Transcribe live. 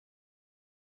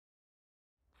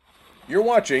You're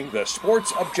watching The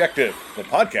Sports Objective, the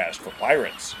podcast for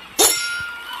Pirates.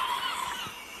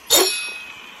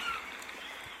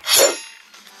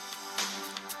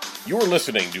 You're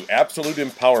listening to Absolute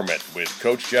Empowerment with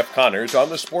Coach Jeff Connors on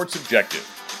The Sports Objective.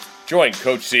 Join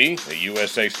Coach C, the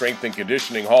USA Strength and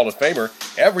Conditioning Hall of Famer,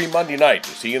 every Monday night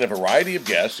as he and a variety of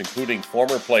guests, including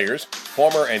former players,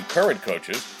 former and current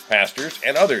coaches, pastors,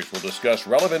 and others will discuss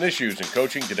relevant issues in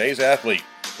coaching today's athlete,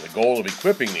 with the goal of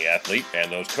equipping the athlete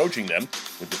and those coaching them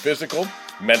with the physical,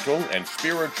 mental, and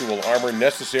spiritual armor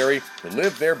necessary to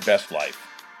live their best life.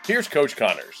 Here's Coach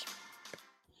Connors.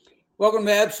 Welcome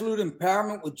to Absolute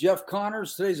Empowerment with Jeff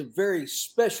Connors. Today's a very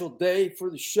special day for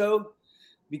the show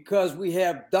because we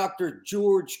have Dr.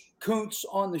 George Koonce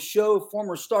on the show,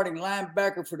 former starting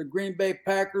linebacker for the Green Bay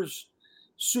Packers,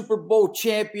 Super Bowl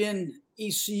champion,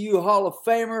 ECU Hall of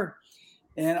Famer,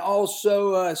 and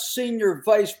also Senior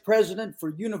Vice President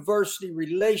for University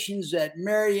Relations at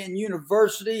Marian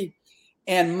University.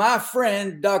 And my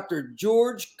friend, Dr.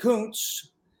 George Koonce,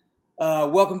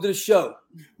 welcome to the show.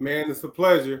 Man, it's a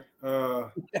pleasure.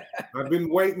 I've been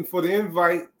waiting for the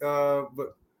invite,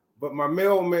 but my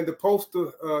mailman, the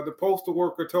postal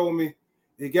worker, told me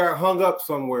it got hung up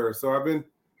somewhere. So I've been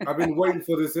waiting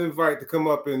for this invite to come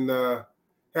up and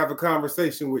have a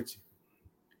conversation with you.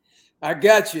 I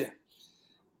got you.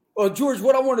 Well, George,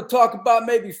 what I want to talk about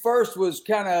maybe first was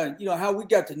kind of, how we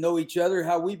got to know each other,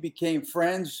 how we became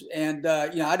friends. And,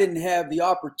 I didn't have the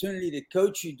opportunity to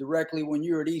coach you directly when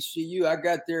you were at ECU. I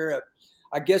got there,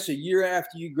 I guess, a year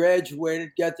after you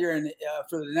graduated, got there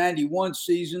for the 91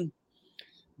 season.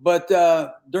 But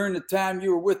during the time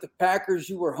you were with the Packers,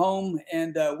 you were home,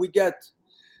 and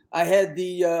I had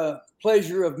the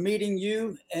pleasure of meeting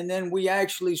you, and then we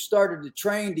actually started to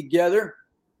train together.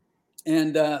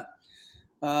 And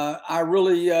I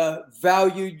really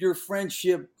valued your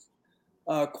friendship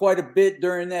quite a bit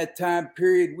during that time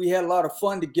period. We had a lot of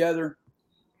fun together.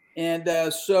 And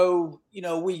so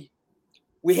we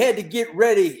had to get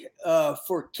ready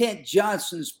for Kent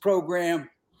Johnson's program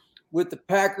with the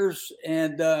Packers.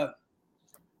 And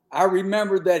I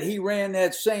remember that he ran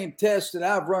that same test that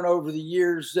I've run over the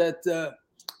years, that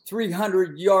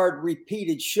 300-yard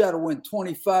repeated shuttle in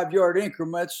 25-yard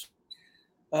increments.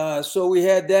 So we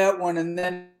had that one. And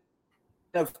then,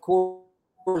 of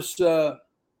course,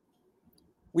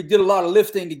 we did a lot of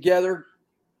lifting together.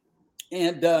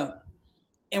 And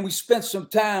we spent some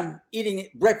time eating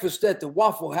breakfast at the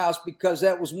Waffle House because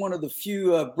that was one of the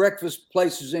few breakfast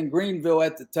places in Greenville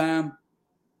at the time.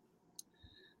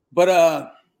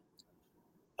 But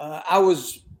I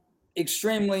was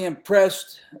extremely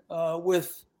impressed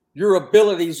with your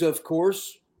abilities, of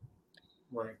course.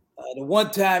 Right. The one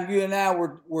time you and I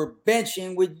were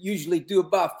benching, we'd usually do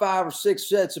about 5 or 6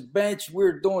 sets of bench. We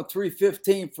were doing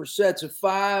 315 for sets of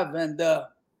 5. And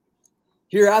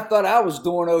here I thought I was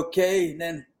doing okay. And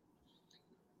then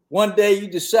one day you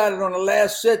decided on the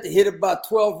last set to hit about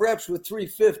 12 reps with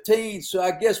 315. So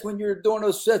I guess when you were doing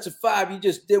those sets of 5, you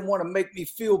just didn't want to make me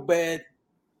feel bad.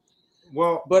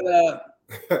 Well, but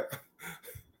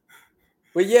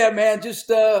yeah, man,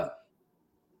 just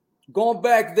going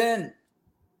back then.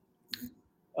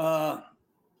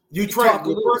 You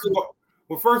trained.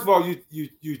 First of all,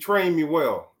 you trained me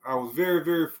well. I was very,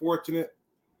 very fortunate.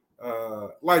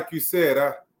 Like you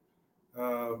said,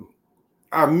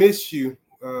 I miss you.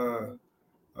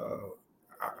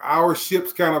 Our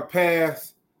ships kind of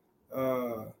passed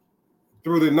through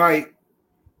the night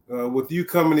with you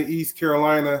coming to East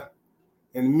Carolina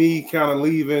and me kind of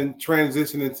leaving,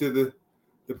 transitioning to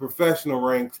the professional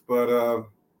ranks. But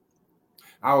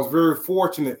I was very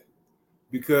fortunate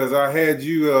because I had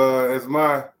you as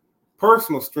my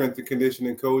personal strength and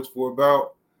conditioning coach for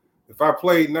about, if I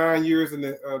played 9 years in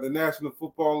the National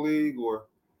Football League or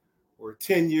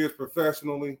 10 years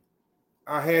professionally,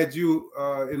 I had you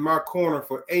in my corner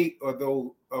for 8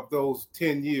 of those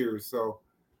 10 years. So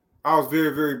I was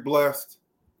very, very blessed,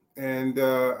 and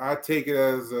I take it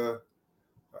as a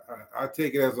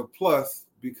plus,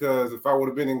 because if I would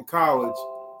have been in college,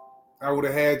 I would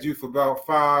have had you for about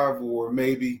 5 or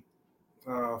maybe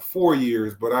 4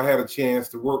 years. But I had a chance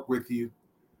to work with you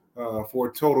for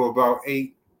a total of about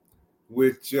 8,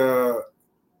 which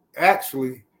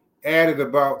actually added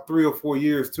about 3 or 4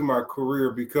 years to my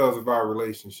career because of our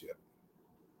relationship.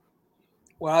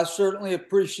 Well, I certainly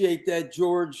appreciate that,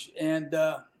 George. And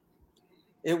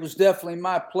it was definitely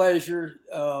my pleasure.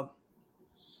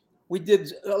 We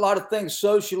did a lot of things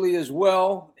socially as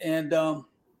well. And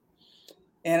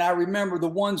I remember the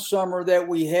one summer that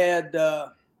we had,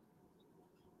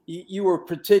 you were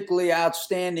particularly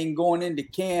outstanding going into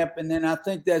camp. And then I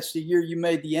think that's the year you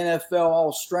made the NFL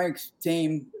All-Strength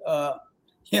team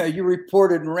you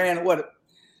reported and ran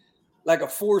like a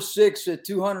 4.6 at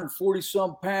 240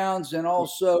 some pounds, and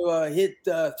also hit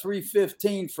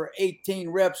 315 for 18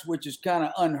 reps, which is kind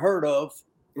of unheard of.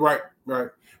 Right. And,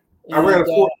 I ran a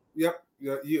 4. Yep.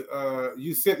 Yeah.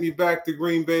 You sent me back to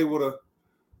Green Bay with a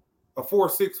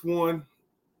 4.61.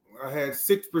 I had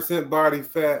 6% body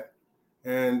fat,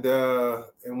 and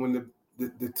when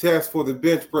the test for the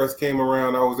bench press came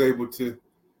around, I was able to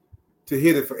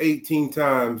hit it for 18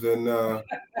 times, and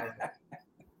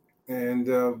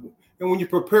when you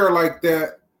prepare like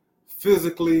that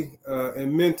physically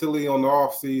and mentally on the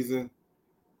off season,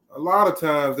 a lot of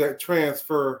times that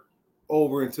transfer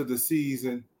over into the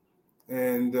season,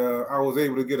 and I was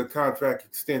able to get a contract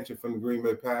extension from the Green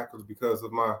Bay Packers because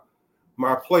of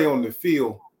my play on the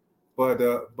field, but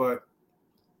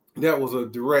that was a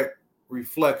direct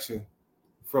reflection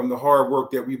from the hard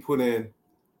work that we put in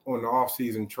on the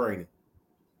off-season training.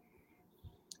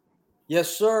 Yes,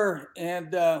 sir.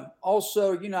 And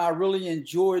also, I really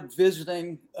enjoyed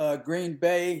visiting Green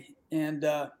Bay and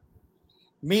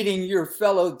meeting your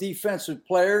fellow defensive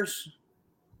players.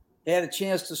 Had a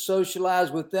chance to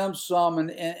socialize with them some.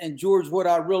 And George, what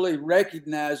I really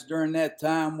recognized during that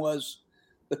time was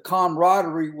the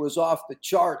camaraderie was off the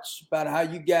charts about how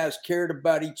you guys cared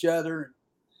about each other,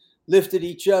 lifted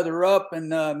each other up. And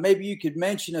maybe you could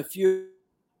mention a few of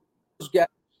those guys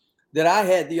that I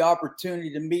had the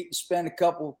opportunity to meet and spend a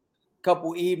couple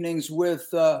evenings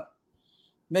with,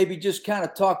 maybe just kind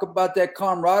of talk about that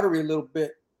camaraderie a little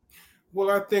bit. Well,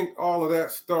 I think all of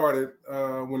that started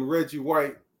when Reggie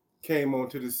White came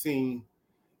onto the scene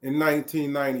in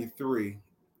 1993.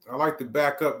 I like to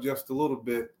back up just a little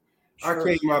bit. Sure.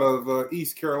 I came out of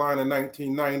East Carolina in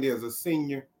 1990 as a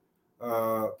senior.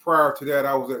 Prior to that,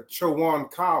 I was at Chowan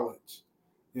College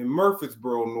in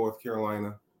Murfreesboro, North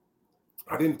Carolina.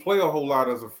 I didn't play a whole lot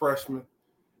as a freshman.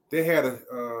 They had an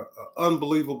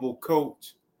unbelievable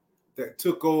coach that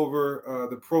took over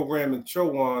the program in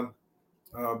Chowan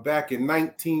back in the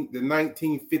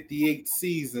 1958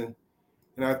 season,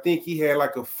 and I think he had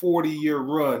like a 40-year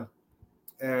run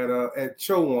at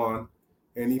Chowan,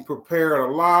 and he prepared a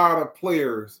lot of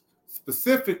players.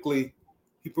 Specifically,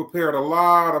 he prepared a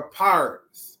lot of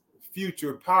Pirates,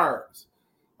 future Pirates.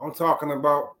 I'm talking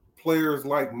about players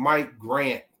like Mike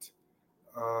Grant.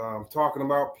 I'm talking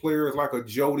about players like a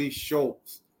Jody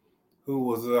Schultz, who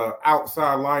was an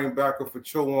outside linebacker for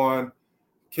Chowan,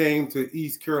 came to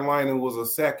East Carolina, was a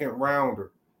second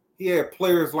rounder. He had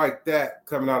players like that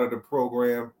coming out of the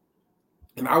program,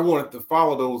 and I wanted to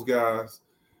follow those guys.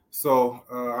 So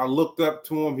I looked up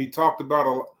to him. He talked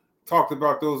about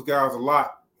those guys a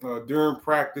lot during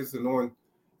practice and on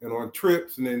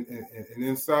trips and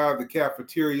inside the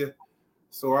cafeteria.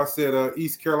 So I said,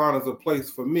 East Carolina is a place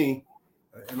for me.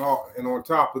 And on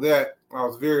top of that, I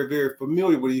was very, very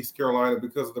familiar with East Carolina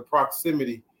because of the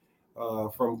proximity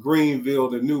from Greenville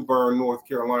to New Bern, North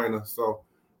Carolina. So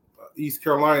East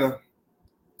Carolina,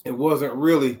 it wasn't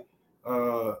really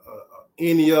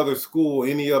any other school,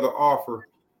 any other offer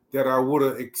that I would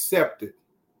have accepted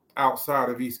outside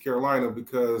of East Carolina,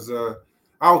 because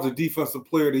I was the defensive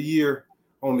player of the year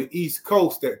on the East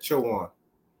Coast at Chowan.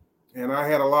 And I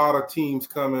had a lot of teams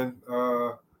coming,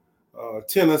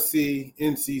 Tennessee,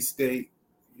 NC State,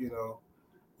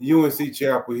 UNC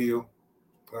Chapel Hill,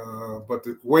 but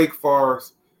the Wake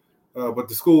Forest, but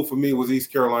the school for me was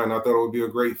East Carolina. I thought it would be a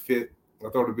great fit. I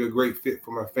thought it would be a great fit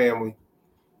for my family,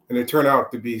 and it turned out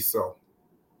to be so.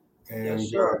 And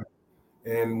yes, sir.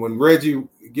 And when Reggie,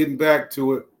 getting back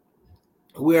to it,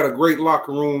 we had a great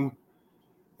locker room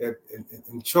in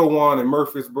Chowan and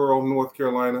Murfreesboro, North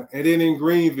Carolina, and then in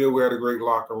Greenville we had a great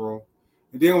locker room.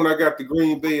 And then when I got to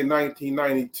Green Bay in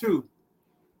 1992,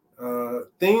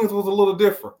 things was a little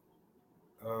different.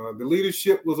 The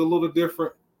leadership was a little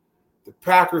different. The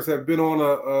Packers have been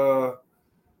on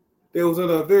they was in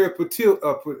a very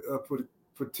particular,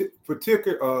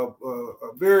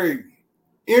 very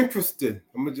interesting,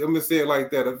 I'm gonna say it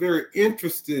like that, a very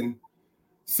interesting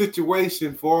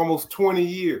situation for almost 20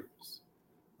 years.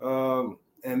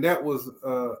 And that was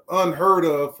unheard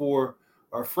of for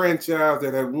a franchise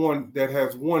that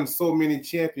has won so many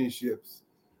championships.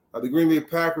 The Green Bay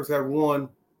Packers have won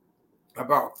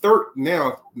about 30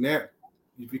 now,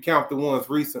 if you count the ones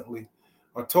recently,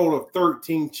 a total of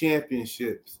 13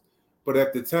 championships. But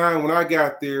at the time when I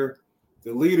got there,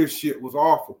 the leadership was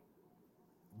awful.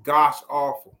 Gosh,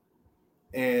 awful.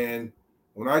 And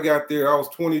when I got there, I was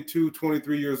 22,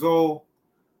 23 years old.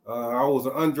 I was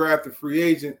an undrafted free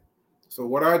agent. So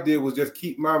what I did was just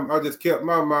kept my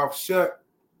mouth shut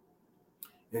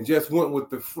and just went with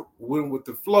the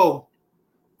flow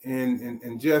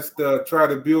and just try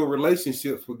to build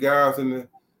relationships with guys in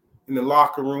in the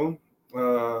locker room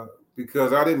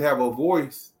because I didn't have a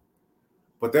voice.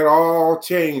 But that all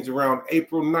changed around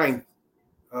April 9th,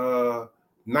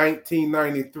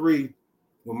 1993,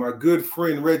 when my good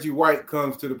friend Reggie White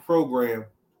comes to the program,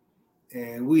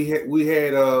 and we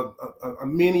had a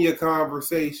many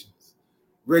conversations.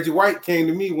 Reggie White came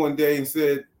to me one day and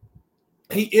said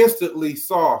he instantly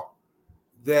saw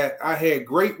that I had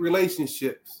great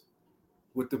relationships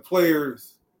with the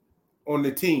players on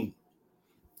the team.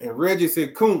 And Reggie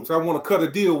said, "Koonce, I want to cut a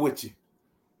deal with you."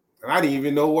 And I didn't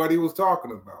even know what he was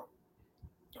talking about.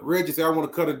 Reggie said, "I want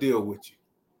to cut a deal with you."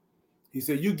 He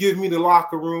said, "You give me the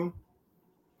locker room,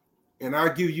 and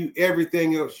I'll give you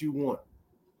everything else you want.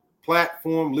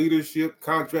 Platform, leadership,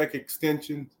 contract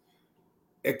extensions,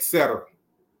 etc."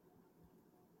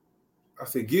 I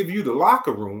said, "Give you the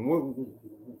locker room?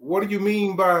 What do you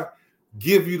mean by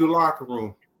give you the locker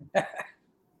room?"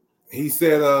 He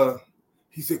said,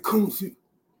 "Koonce,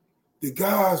 the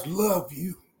guys love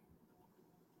you.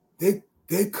 They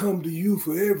come to you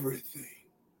for everything.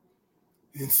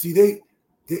 And see,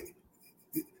 the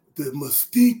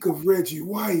mystique of Reggie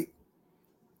White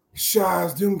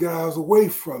shies them guys away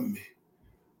from me.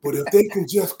 But if they can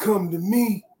just come to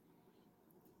me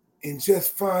and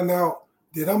just find out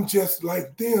that I'm just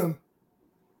like them,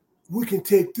 we can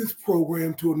take this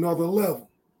program to another level."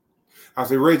 I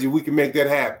said, "Reggie, we can make that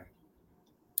happen."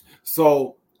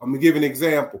 So I'm going to give an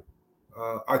example.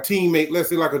 Our teammate, let's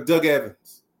say like a Doug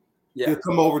Evans, he'll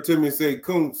come over to me and say,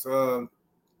 "Koonce,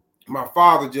 my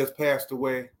father just passed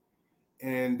away,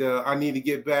 and I need to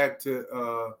get back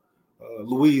to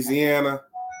Louisiana.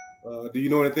 Do you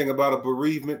know anything about a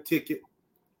bereavement ticket?"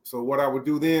 So what I would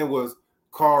do then was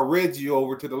call Reggie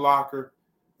over to the locker,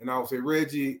 and I would say,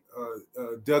 "Reggie,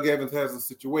 Doug Evans has a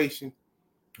situation.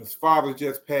 His father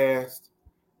just passed,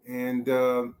 and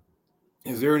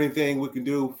is there anything we can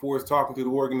do for us talking to the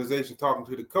organization, talking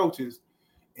to the coaches?"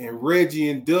 And Reggie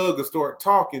and Doug will start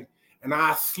talking, and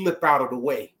I slip out of the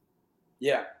way.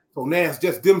 Yeah. So now it's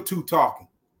just them two talking.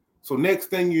 So next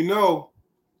thing you know,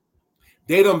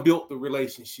 they done built the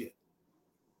relationship.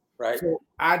 Right. So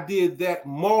I did that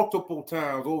multiple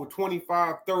times, over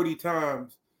 25, 30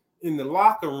 times in the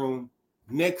locker room.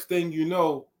 Next thing you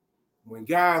know, when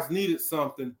guys needed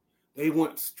something, they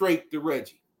went straight to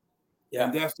Reggie. Yeah.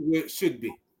 And that's the way it should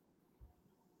be.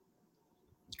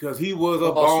 Because he was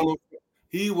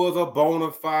a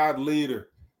bona fide leader.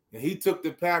 And he took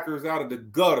the Packers out of the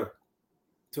gutter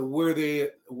to where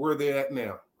they're at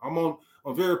now. I'm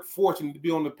very fortunate to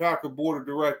be on the Packer board of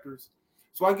directors.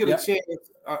 So I get a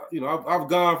chance, I've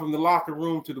gone from the locker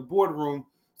room to the boardroom.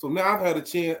 So now I've had a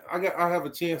chance, I have a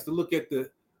chance to look at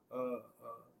the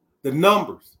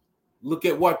numbers, look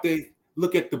at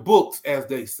the books, as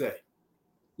they say.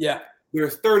 Yeah.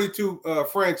 There's 32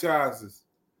 franchises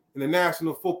in the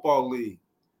National Football League.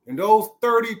 And those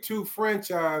 32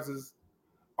 franchises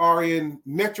are in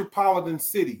metropolitan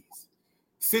cities.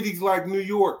 Cities like New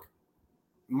York,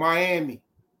 Miami,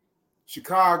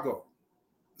 Chicago,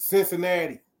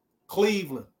 Cincinnati,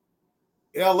 Cleveland,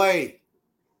 LA,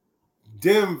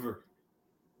 Denver.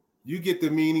 You get the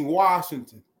meaning,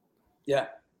 Washington. Yeah.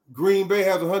 Green Bay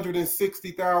has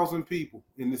 160,000 people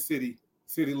in the city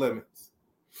limits.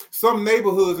 Some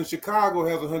neighborhoods in Chicago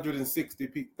has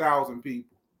 160,000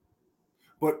 people.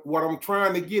 But what I'm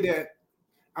trying to get at,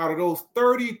 out of those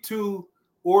 32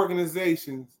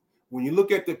 organizations, when you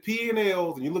look at the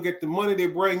P&Ls and you look at the money they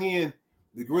bring in,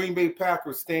 the Green Bay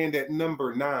Packers stand at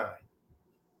number 9.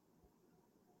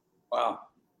 Wow.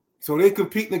 So they're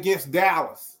competing against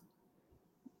Dallas.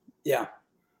 Yeah.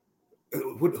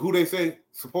 Who they say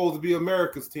supposed to be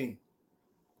America's team.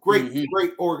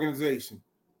 Great organization.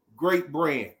 Great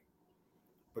brand.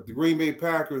 But the Green Bay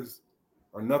Packers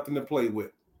are nothing to play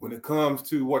with when it comes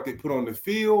to what they put on the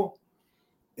field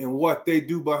and what they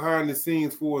do behind the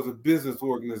scenes for as a business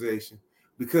organization,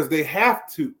 because they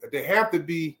have to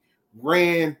be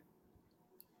ran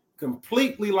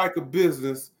completely like a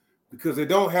business, because they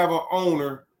don't have an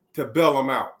owner to bail them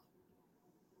out.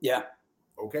 Yeah.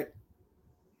 Okay.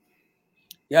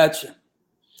 Gotcha.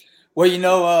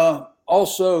 Well,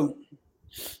 also,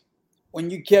 when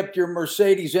you kept your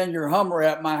Mercedes and your Hummer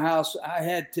at my house, I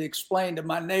had to explain to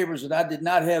my neighbors that I did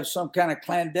not have some kind of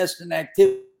clandestine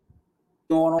activity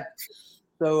going on.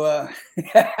 So I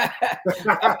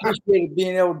appreciated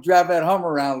being able to drive that Hummer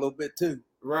around a little bit too.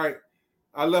 Right.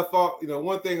 I left off,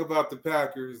 one thing about the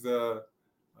Packers, a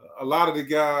lot of the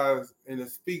guys, and it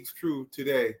speaks true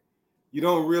today, you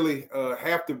don't really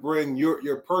have to bring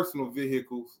your personal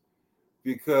vehicles,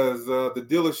 because the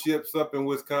dealerships up in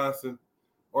Wisconsin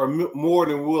are more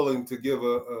than willing to give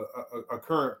a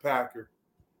current Packer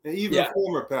and even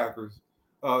former Packers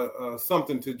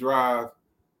something to drive.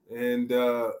 And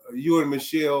you and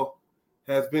Michelle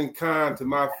has been kind to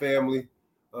my family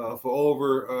for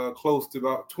over close to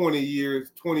about 20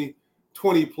 years, 20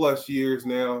 plus years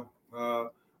now.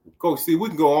 Coach C, we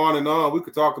can go on and on. We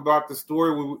could talk about the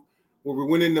story where we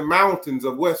went in the mountains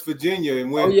of West Virginia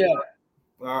and went. Oh, yeah.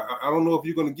 I don't know if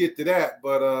you're going to get to that,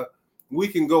 but we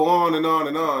can go on and on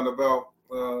and on about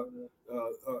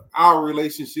our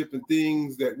relationship and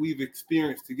things that we've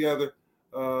experienced together.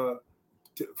 For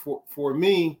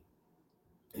me,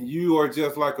 you are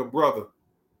just like a brother.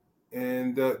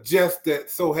 And just that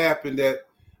so happened that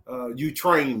you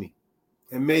trained me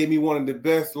and made me one of the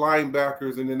best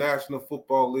linebackers in the National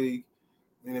Football League.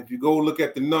 And if you go look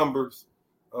at the numbers,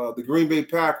 the Green Bay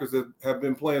Packers have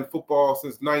been playing football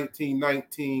since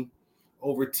 1919.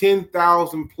 Over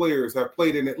 10,000 players have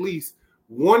played in at least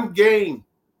one game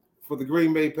for the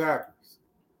Green Bay Packers.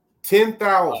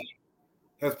 10,000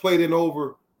 has played in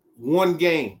over one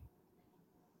game.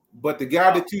 But the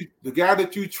guy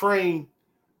that you trained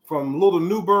from Little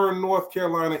New Bern, North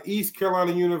Carolina, East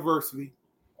Carolina University,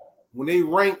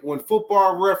 when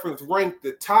Football Reference ranked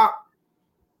the top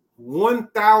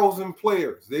 1,000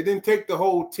 players, they didn't take the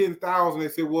whole 10,000. They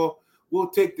said, well, we'll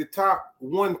take the top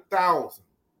 1,000.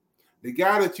 The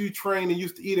guy that you trained and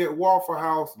used to eat at Waffle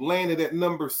House landed at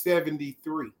number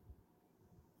 73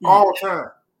 all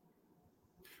time.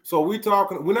 So we're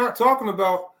not talking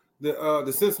about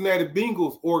the Cincinnati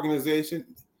Bengals organization.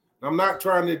 I'm not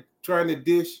trying to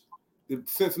dish the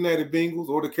Cincinnati Bengals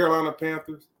or the Carolina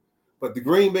Panthers, but the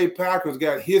Green Bay Packers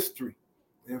got history.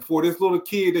 And for this little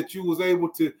kid that you was able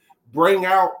to bring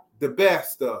out the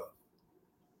best of,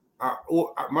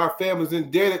 my family's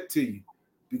indebted to you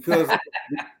because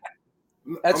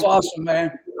that's awesome,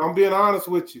 man. I'm being honest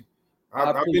with you.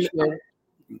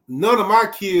 None of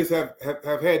my kids have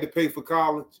had to pay for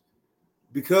college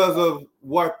because of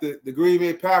what the Green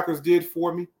Bay Packers did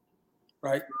for me,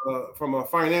 right? From a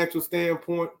financial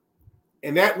standpoint.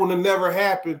 And that would have never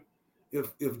happened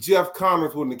if Jeff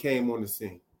Connors wouldn't have came on the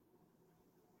scene.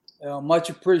 Much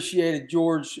appreciated,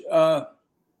 George. Well,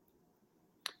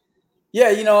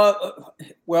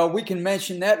 we can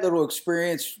mention that little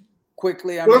experience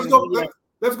quickly. Let's go.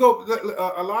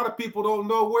 A lot of people don't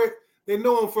know where they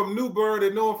know him from New Bern, they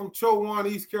know him from Chowan,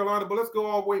 East Carolina, but let's go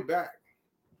all the way back.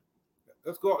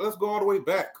 Let's go all the way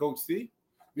back, Coach C.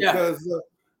 Because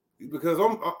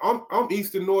I'm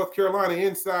Eastern North Carolina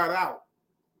inside out.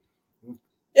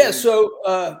 Yeah,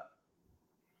 so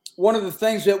one of the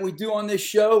things that we do on this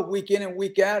show week in and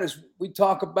week out is we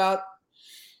talk about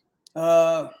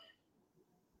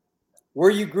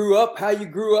where you grew up, how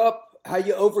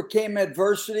you overcame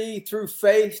adversity through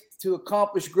faith to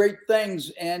accomplish great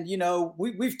things. And,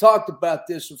 we've talked about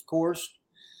this, of course,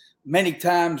 many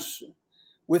times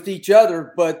with each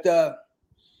other, but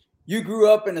you grew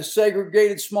up in a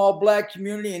segregated small Black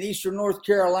community in Eastern North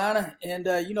Carolina. And,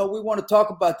 we want to talk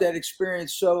about that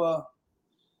experience. So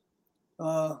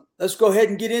let's go ahead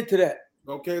and get into that.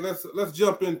 Okay, let's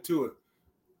jump into it.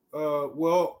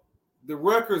 Well, the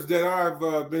records that I've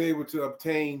been able to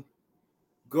obtain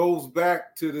goes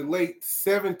back to the late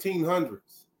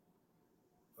 1700s,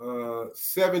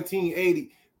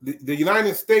 1780. The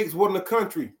United States wasn't a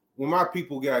country when my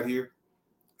people got here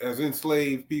as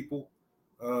enslaved people.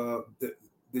 The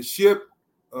ship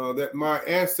that my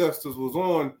ancestors was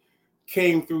on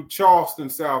came through Charleston,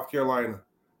 South Carolina,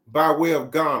 by way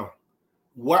of Ghana.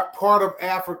 What part of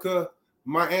Africa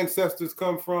my ancestors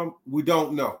come from, we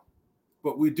don't know.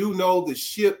 But we do know the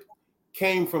ship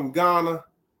came from Ghana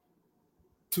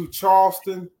to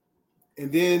Charleston,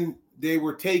 and then they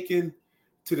were taken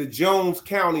to the Jones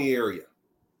County area.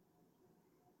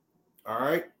 All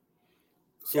right.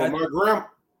 So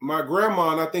my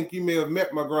grandma, and I think you may have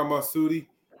met my grandma Sudi.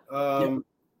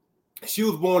 She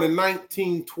was born in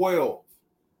 1912.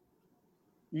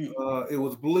 It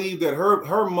was believed that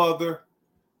her mother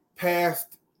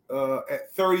passed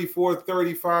at 34,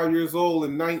 35 years old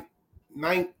in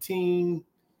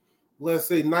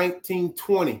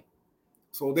 1920.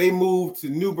 So they moved to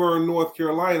New Bern, North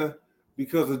Carolina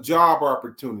because of job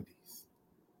opportunities.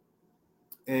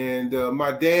 And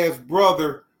my dad's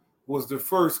brother was the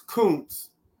first Koonce.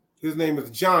 His name is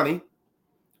Johnny,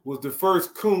 was the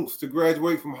first Koonce to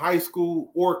graduate from high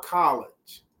school or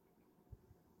college.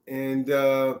 And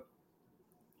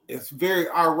it's very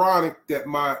ironic that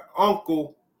my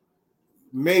uncle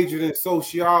majored in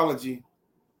sociology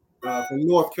from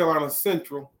North Carolina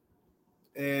Central,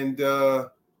 and I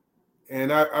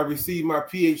received my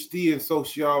PhD in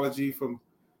sociology from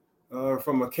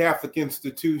a Catholic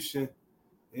institution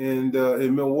in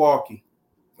Milwaukee,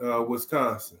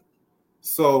 Wisconsin.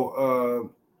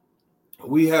 So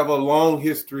we have a long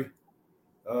history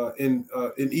in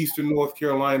Eastern North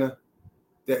Carolina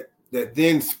that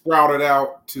then sprouted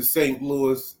out to St.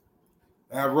 Louis.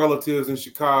 I have relatives in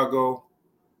Chicago,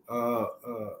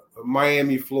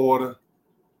 Miami, Florida.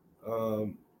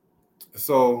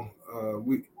 So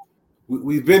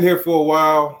we've been here for a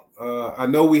while. I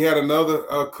know we had another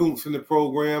Koonce in the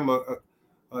program,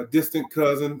 a distant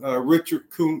cousin, Richard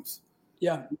Koonce.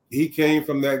 Yeah. He came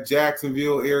from that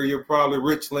Jacksonville area, probably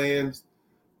Richlands.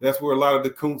 That's where a lot of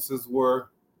the Koonces were.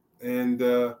 And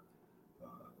a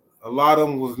lot of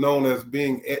them was known as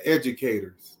being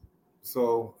educators.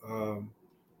 So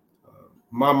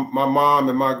my mom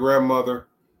and my grandmother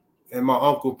and my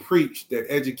uncle preached that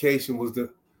education was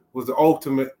the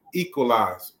ultimate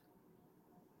equalizer.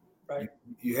 Right.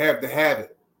 You have to have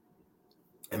it.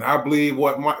 And I believe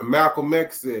what Malcolm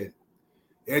X said,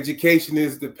 education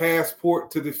is the passport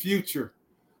to the future,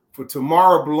 for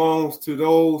tomorrow belongs to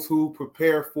those who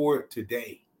prepare for it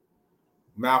today.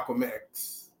 Malcolm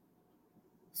X.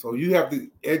 So you have to,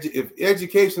 if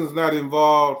education is not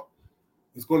involved,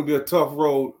 it's going to be a tough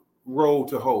road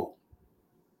to hoe.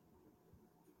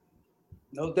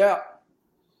 No doubt.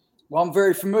 Well, I'm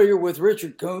very familiar with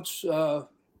Richard Koonce.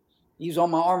 He's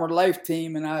on my Armored Life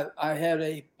team, and I had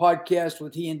a podcast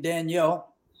with he and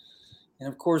Danielle. And,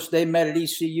 of course, they met at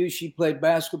ECU. She played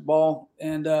basketball.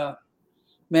 And,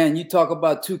 man, you talk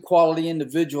about two quality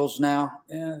individuals now.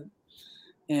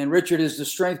 And Richard is the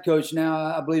strength coach now,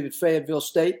 I believe, at Fayetteville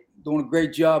State, doing a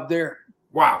great job there.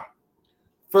 Wow.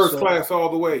 First class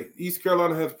all the way. East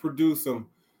Carolina has produced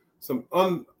some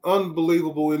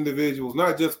unbelievable individuals,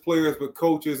 not just players, but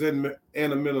coaches and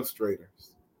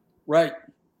administrators. Right.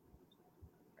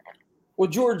 Well,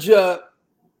 George,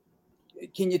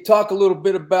 can you talk a little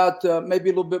bit about, maybe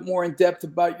a little bit more in depth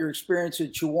about your experience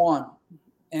at Chowan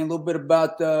and a little bit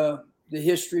about the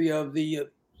history of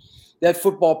that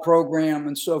football program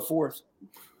and so forth?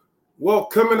 Well,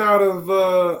 coming out of,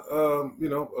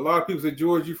 a lot of people say,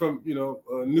 George, you're from,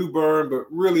 New Bern, but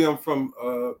really I'm from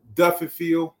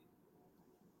Duffyfield.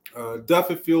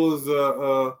 Duffyfield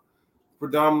is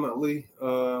predominantly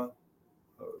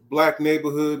Black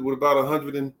neighborhood with about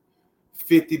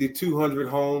 150 to 200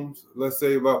 homes, let's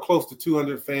say about close to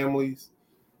 200 families.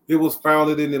 It was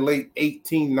founded in the late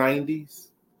 1890s.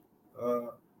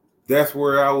 That's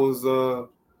where I was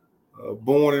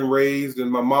born and raised,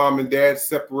 and my mom and dad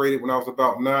separated when I was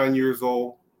about 9 years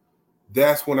old.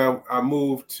 That's when I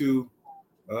moved to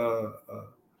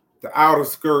the outer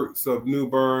skirts of New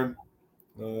Bern.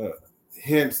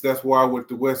 Hence, that's why I went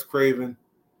to West Craven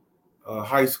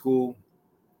High School.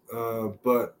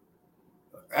 But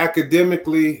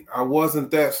academically, I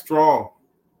wasn't that strong.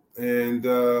 And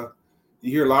you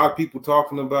hear a lot of people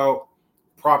talking about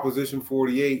Proposition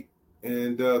 48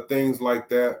 and things like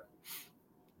that.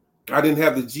 I didn't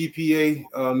have the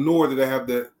GPA, nor did I have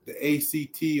the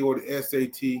ACT or the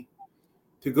SAT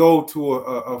to go to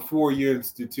a four-year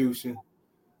institution.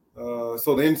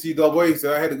 So the NCAA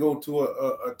said I had to go to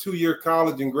a two-year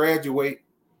college and graduate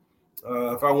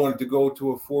if I wanted to go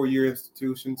to a four-year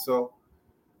institution. So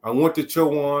I went to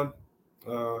Chowan.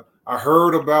 I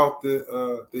heard about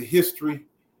the history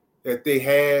that they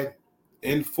had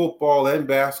in football and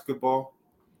basketball.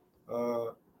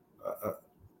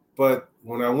 But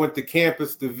when I went to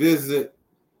campus to visit,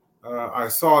 I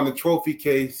saw in the trophy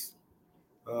case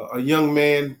a young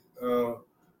man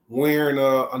wearing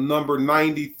a number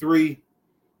 93,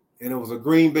 and it was a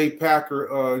Green Bay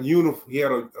Packer uniform. He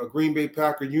had a Green Bay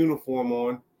Packer uniform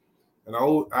on, and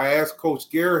I asked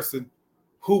Coach Garrison,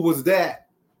 who was that?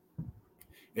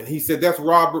 And he said, that's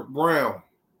Robert Brown.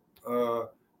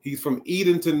 He's from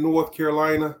Edenton, North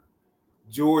Carolina.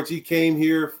 George, he came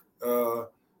here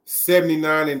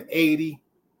 79 and 80.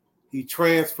 He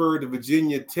transferred to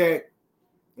Virginia Tech,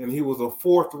 and he was a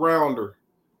fourth rounder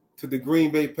to the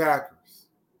Green Bay Packers.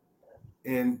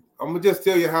 And I'm gonna just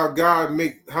tell you how God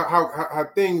how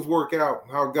things work out,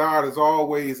 how God is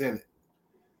always in it.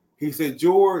 He said,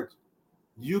 George,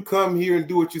 you come here and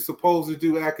do what you're supposed to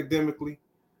do academically,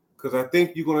 because I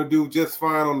think you're gonna do just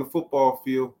fine on the football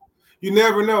field. You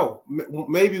never know.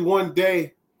 Maybe one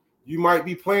day you might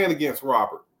be playing against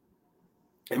Robert.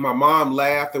 And my mom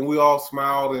laughed, and we all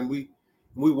smiled, and we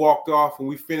walked off, and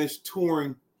we finished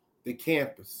touring the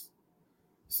campus.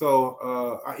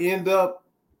 So I end up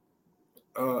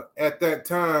at that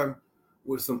time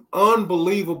with some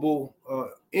unbelievable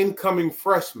incoming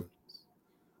freshmen.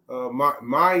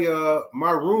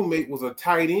 My roommate was a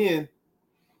tight end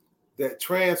that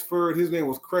transferred. His name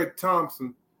was Craig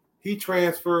Thompson. He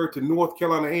transferred to North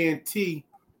Carolina A&T,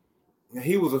 and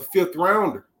he was a fifth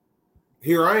rounder.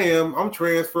 Here I am. I'm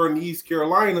transferring to East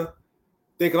Carolina.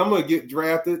 thinking I'm going to get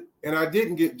drafted, and I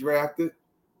didn't get drafted,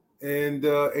 and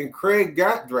Craig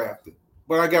got drafted.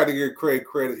 But I got to give Craig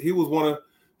credit. He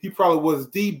probably was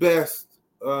the best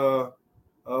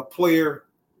player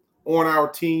on our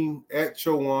team at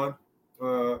Chowan.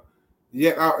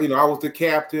 Yet, I was the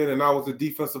captain, and I was the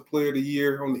defensive player of the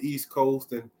year on the East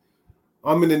Coast, and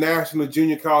I'm in the National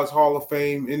Junior College Hall of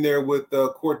Fame, in there with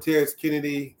Cortez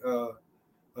Kennedy,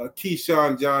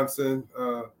 Keyshawn Johnson,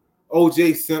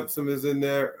 O.J. Simpson is in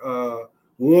there,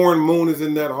 Warren Moon is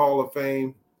in that Hall of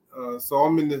Fame. So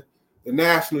I'm in the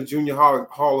National Junior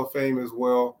Hall of Fame as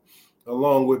well,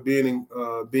 along with being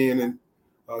in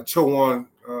Chowan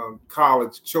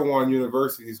College, Chowan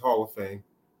University's Hall of Fame.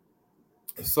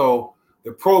 So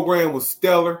the program was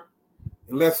stellar.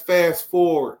 And let's fast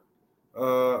forward.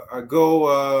 I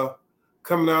go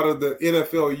coming out of the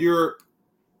NFL Europe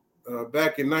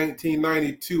back in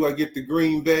 1992. I get to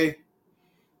Green Bay,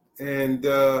 and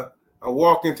I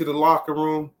walk into the locker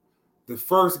room. The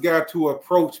first guy to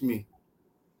approach me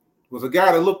was a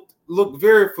guy that looked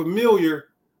very familiar,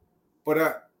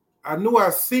 but I knew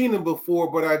I'd seen him before,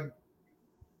 but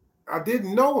I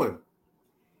didn't know him.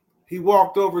 He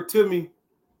walked over to me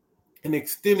and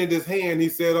extended his hand. He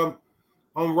said,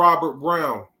 I'm Robert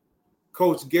Brown.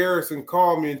 Coach Garrison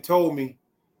called me and told me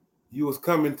you was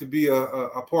coming to be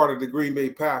a part of the Green Bay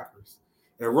Packers.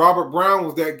 And Robert Brown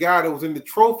was that guy that was in the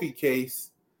trophy case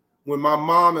when my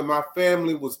mom and my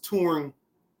family was touring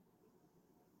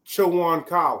Chowan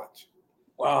College.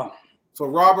 Wow. So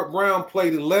Robert Brown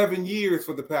played 11 years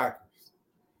for the Packers.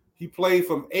 He played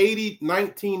from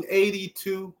 1982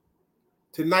 to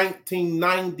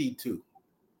 1992.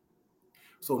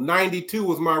 So 92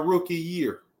 was my rookie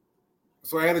year.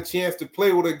 So I had a chance to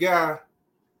play with a guy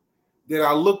that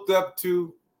I looked up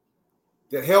to,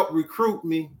 that helped recruit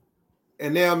me,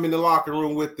 and now I'm in the locker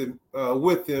room with him,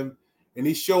 and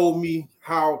he showed me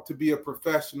how to be a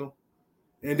professional.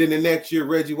 And then the next year,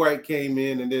 Reggie White came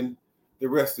in, and then the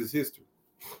rest is history.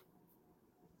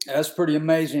 That's pretty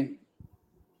amazing.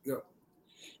 Yeah.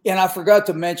 And I forgot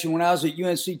to mention, when I was at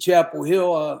UNC Chapel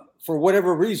Hill, for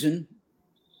whatever reason,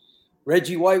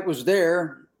 Reggie White was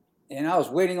there, and I was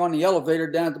waiting on the elevator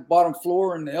down at the bottom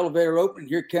floor, and the elevator opened.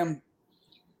 Here came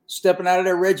stepping out of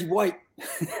there Reggie White.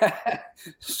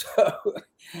 So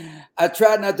I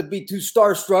tried not to be too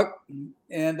starstruck,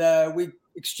 and we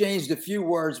exchanged a few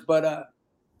words, but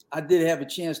I did have a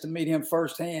chance to meet him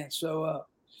firsthand. So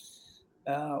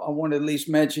I wanted to at least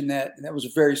mention that. And that was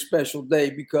a very special day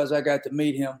because I got to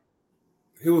meet him.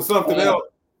 He was something else.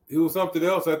 He was something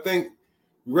else. I think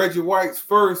Reggie White's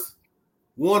first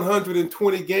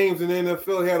 120 games in the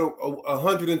NFL had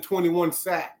 121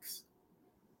 sacks.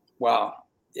 Wow.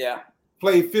 Yeah.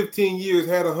 Played 15 years,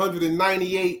 had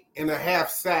 198 and a half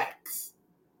sacks.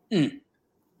 Mm.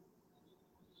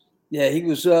 Yeah, he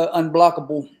was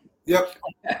unblockable. Yep.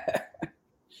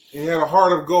 He had a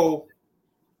heart of gold.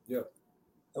 Yep.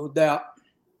 No doubt.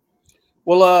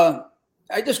 Well,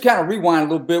 I just kind of rewind a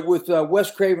little bit with Wes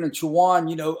Craven and Chowan.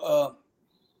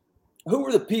 Who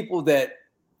were the people that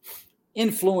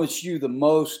influenced you the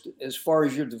most as far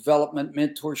as your development,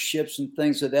 mentorships, and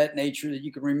things of that nature that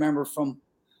you can remember from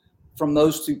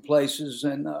those two places?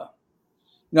 And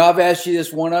I've asked you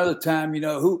this one other time.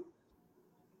 Who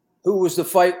was the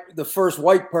first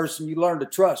white person you learned to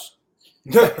trust?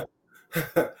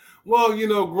 Well,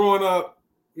 growing up,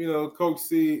 Coach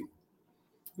C,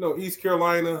 East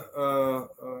Carolina,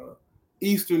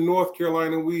 Eastern North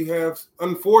Carolina,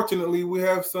 unfortunately, we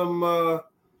have some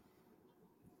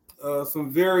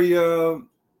very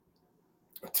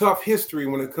tough history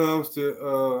when it comes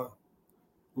to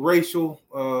racial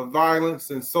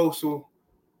violence and social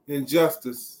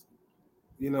injustice.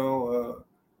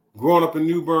 Growing up in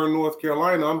New Bern, North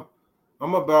Carolina,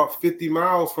 I'm about 50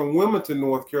 miles from Wilmington,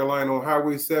 North Carolina, on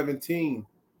Highway 17,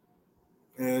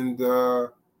 and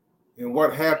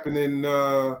what happened in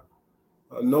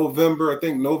November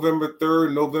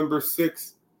 3rd, November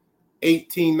 6th,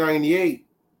 1898,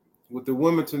 with the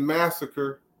Wilmington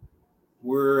Massacre,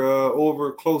 where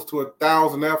over close to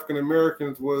 1,000 African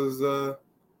Americans was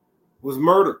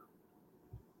murdered,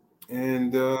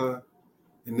 and the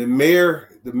mayor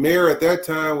at that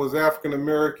time was African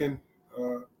American,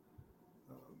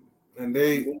 and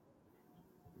they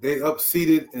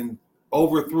upseated and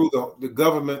overthrew the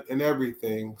government and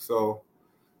everything. So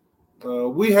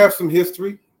we have some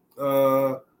history,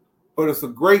 but it's a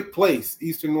great place,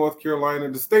 Eastern North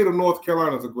Carolina. The state of North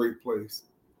Carolina is a great place.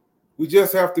 We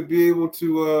just have to be able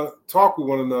to talk with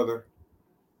one another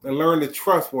and learn to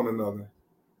trust one another.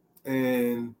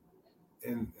 And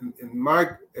in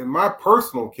my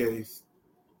personal case,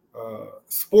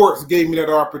 sports gave me that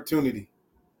opportunity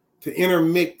to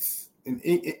intermix and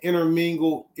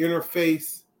intermingle,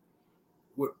 interface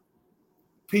with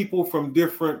people from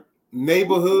different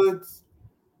neighborhoods,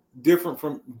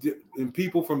 and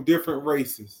people from different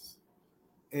races.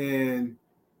 And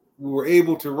we were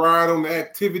able to ride on the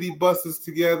activity buses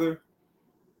together.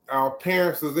 Our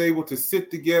parents was able to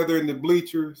sit together in the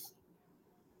bleachers.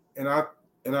 And I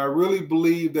really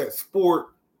believe that sport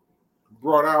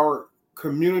brought our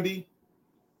community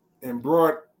and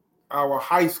brought our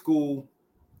high school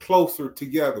closer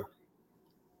together.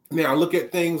 Now, look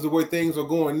at things the way things are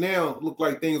going now. Look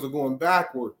like things are going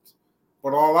backwards.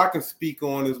 But all I can speak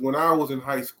on is when I was in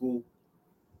high school,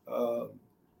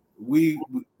 we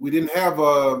didn't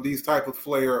have these type of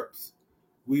flare-ups.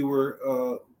 We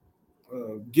were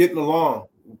getting along.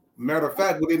 Matter of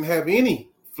fact, we didn't have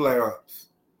any flare-ups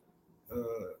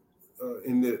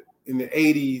in the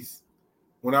 80s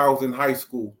when I was in high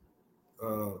school.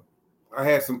 I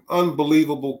had some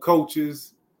unbelievable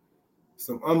coaches,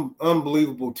 some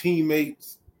unbelievable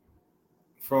teammates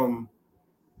from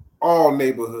all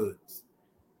neighborhoods,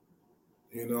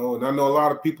 and I know a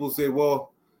lot of people say,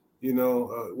 well,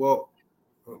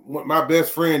 my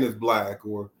best friend is black,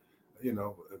 or,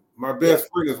 my best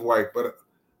friend is white. But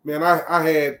man, I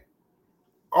had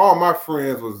all my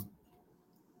friends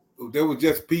they were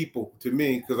just people to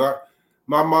me, because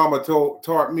my mama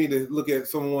taught me to look at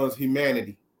someone's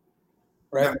humanity,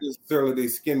 right, not necessarily their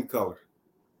skin color.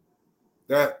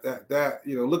 That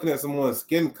looking at someone's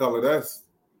skin color,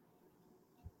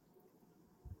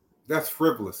 that's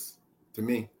frivolous to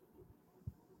me.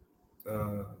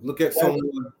 Look at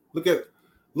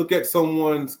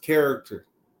someone's character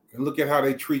and look at how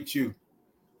they treat you.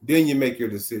 Then you make your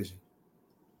decision.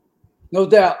 No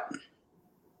doubt.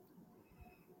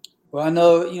 Well, I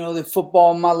know, the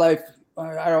football in my life,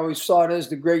 I always saw it as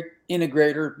the great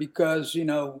integrator, because,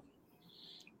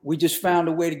 we just found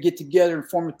a way to get together and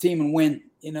form a team and win,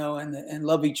 and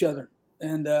love each other.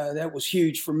 And that was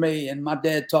huge for me. And my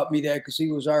dad taught me that, because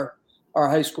he was our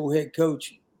high school head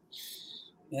coach,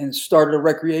 and started a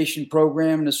recreation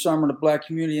program in the summer in the black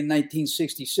community in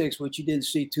 1966, which you didn't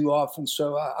see too often.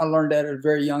 So I learned that at a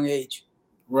very young age.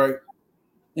 Right.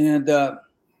 And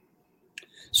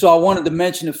so I wanted to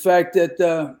mention the fact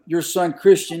that your son,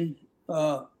 Christian,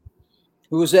 who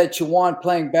was at Chowan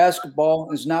playing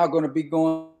basketball, is now going to be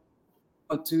going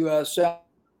to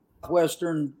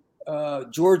Southwestern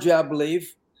Georgia, I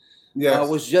believe. Yes.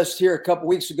 Was just here a couple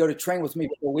weeks ago to train with me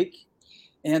for a week.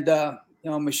 And,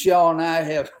 Michelle and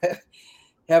I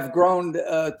have grown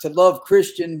to love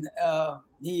Christian.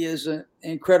 He is an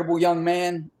incredible young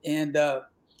man, and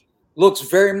looks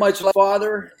very much like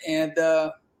father, and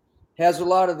has a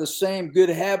lot of the same good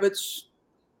habits.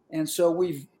 And so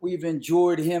we've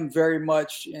enjoyed him very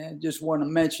much, and just want to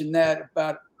mention that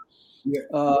about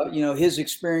his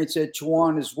experience at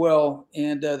Chowan as well,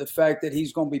 and the fact that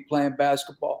he's going to be playing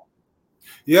basketball.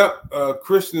 Yep,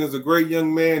 Christian is a great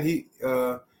young man.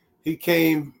 He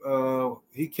came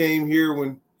here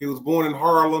when he was born in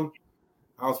Harlem.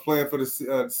 I was playing for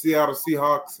the Seattle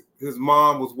Seahawks. His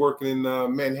mom was working in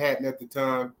Manhattan at the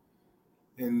time,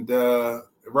 and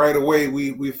right away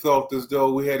we felt as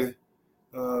though we had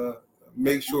to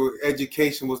make sure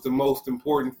education was the most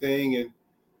important thing, and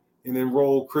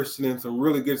enroll Christian in some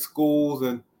really good schools,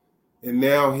 and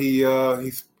now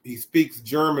he speaks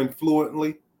German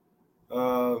fluently,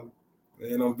 and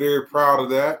I'm very proud of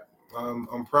that.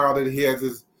 I'm proud that he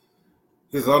has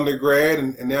his undergrad,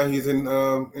 and now he's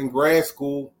in grad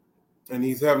school, and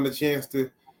he's having the chance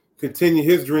to continue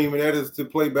his dream, and that is to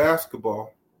play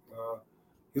basketball.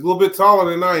 He's a little bit taller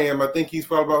than I am. I think he's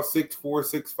probably about 6'4",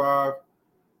 6'5",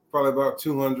 probably about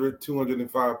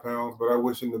 205 pounds, but I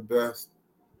wish him the best.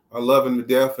 I love him to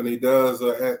death, and he does.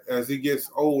 As he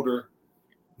gets older,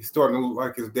 he's starting to look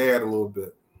like his dad a little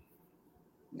bit.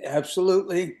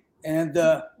 Absolutely. And,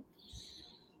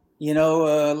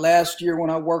 last year when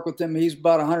I worked with him, he's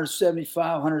about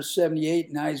 175,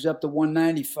 178. Now he's up to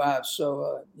 195.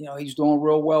 So, he's doing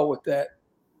real well with that.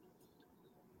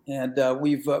 And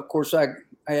we've, of course, I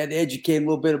had to educate him a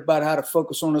little bit about how to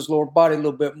focus on his lower body a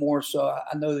little bit more. So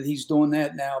I know that he's doing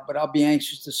that now, but I'll be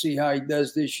anxious to see how he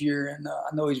does this year. And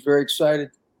I know he's very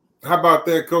excited. How about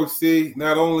that, Coach C?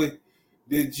 Not only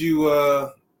did you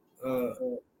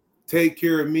take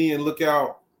care of me and look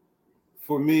out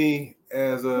for me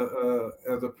as a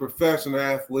professional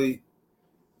athlete,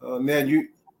 now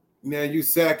you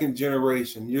second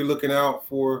generation. You're looking out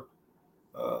for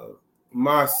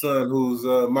my son, who's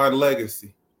my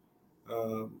legacy.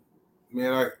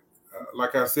 Man,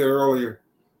 like I said earlier,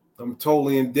 I'm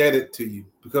totally indebted to you,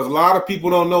 because a lot of people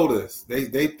don't know this. They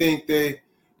think they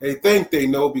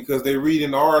know because they read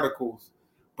in the articles,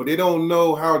 but they don't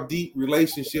know how deep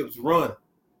relationships run,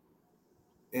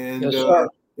 and Yes,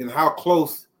 and how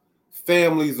close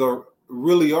families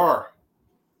really are.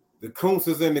 The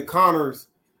Koonces and the Connors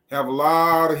have a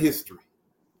lot of history,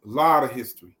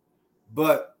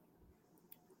 but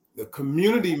the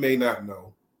community may not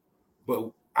know,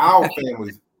 but our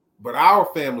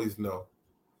families know.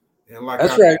 And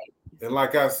that's right.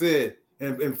 like I said,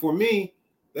 and for me,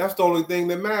 that's the only thing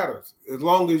that matters. As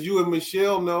long as you and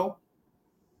Michelle know,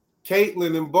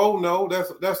 Caitlin and Bo know,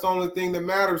 that's the only thing that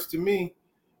matters to me,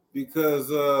 because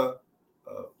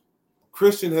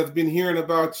Christian has been hearing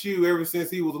about you ever since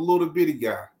he was a little bitty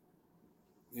guy,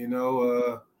 and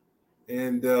I'm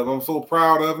so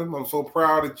proud of him. I'm so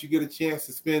proud that you get a chance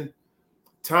to spend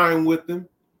time with him,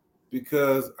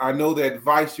 because I know the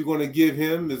advice you're going to give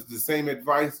him is the same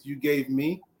advice you gave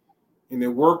me, and it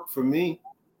worked for me.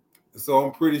 So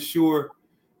I'm pretty sure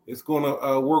it's going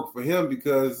to work for him,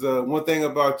 because one thing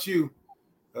about you,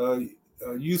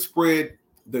 you spread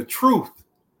the truth,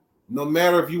 no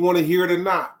matter if you want to hear it or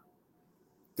not.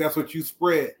 That's what you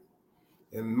spread.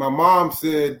 And my mom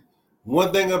said,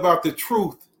 one thing about the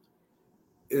truth,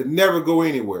 it never go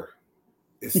anywhere.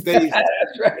 It stays.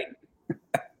 That's right.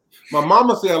 My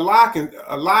mama said a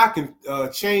lie can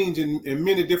change in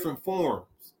many different forms.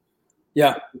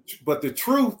 Yeah. But the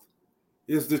truth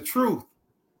is the truth.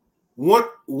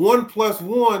 One plus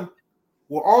one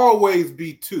will always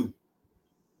be two.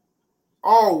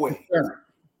 Always. Sure.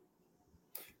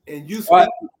 And you speak Right.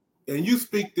 and you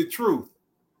speak the truth.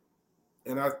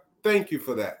 And I thank you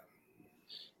for that.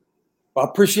 Well, I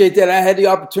appreciate that. I had the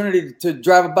opportunity to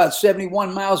drive about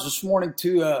 71 miles this morning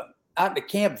to out to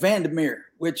Camp Vandermeer,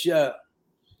 which I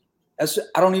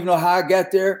don't even know how I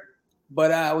got there,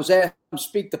 but I was asked to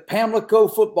speak the Pamlico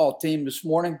football team this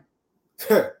morning.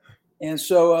 And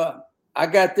so I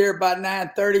got there about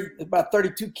 9:30, about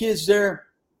 32 kids there.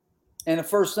 And the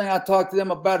first thing I talk to them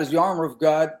about is the armor of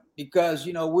God, because,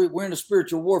 we're in a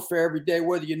spiritual warfare every day,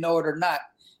 whether you know it or not.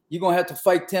 You're going to have to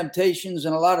fight temptations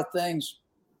and a lot of things.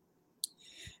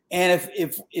 And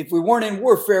if we weren't in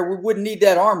warfare, we wouldn't need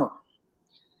that armor.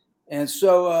 And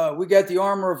so we got the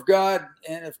armor of God.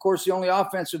 And, of course, the only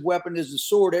offensive weapon is the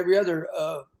sword. Every other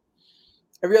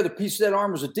piece of that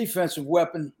armor is a defensive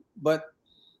weapon. But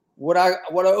what I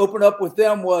opened up with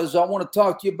them was, I want to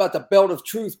talk to you about the belt of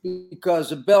truth,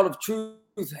 because the belt of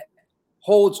truth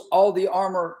holds all the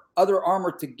other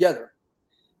armor together.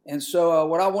 And so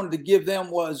what I wanted to give them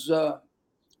was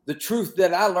the truth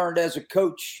that I learned as a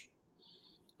coach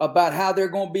about how they're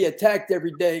going to be attacked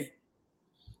every day,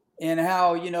 and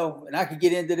how, and I could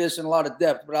get into this in a lot of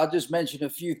depth, but I'll just mention a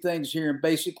few things here. And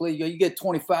basically, you get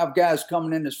 25 guys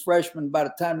coming in as freshmen. By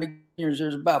the time the years,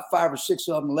 there's about 5 or 6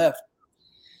 of them left.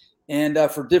 And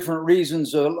for different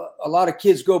reasons, a lot of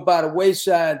kids go by the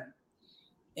wayside.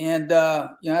 And,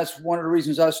 that's one of the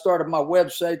reasons I started my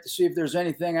website, to see if there's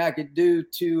anything I could do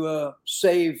to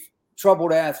save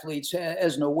troubled athletes,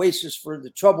 as an oasis for the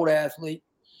troubled athlete.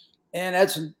 And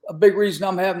that's a big reason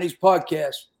I'm having these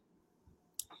podcasts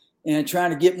and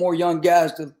trying to get more young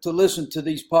guys to listen to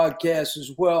these podcasts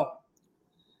as well.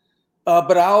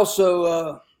 But I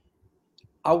also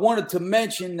I wanted to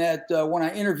mention that when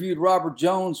I interviewed Robert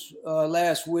Jones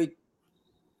last week,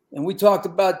 and we talked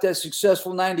about that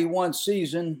successful 91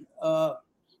 season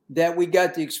that we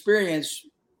got to experience,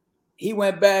 he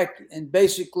went back and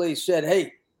basically said,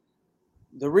 hey,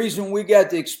 the reason we got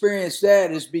to experience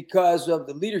that is because of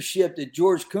the leadership that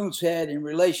George Koonce had in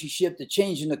relationship to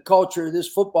changing the culture of this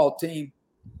football team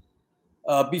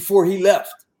before he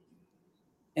left.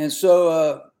 And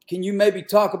so can you maybe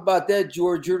talk about that,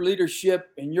 George, your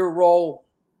leadership and your role,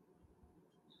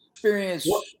 experience?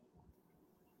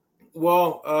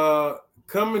 Well,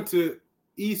 coming to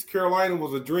East Carolina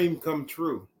was a dream come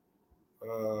true.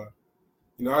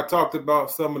 I talked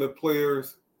about some of the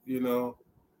players.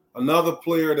 Another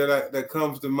player that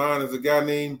comes to mind is a guy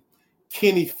named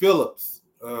Kenny Phillips,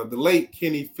 the late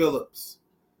Kenny Phillips.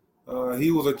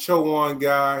 He was a Chowan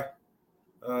guy,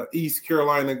 East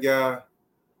Carolina guy.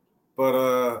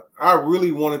 But I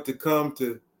really wanted to come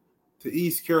to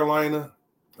East Carolina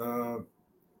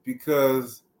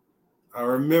because I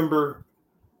remember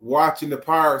watching the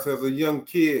Pirates as a young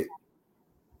kid,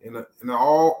 and I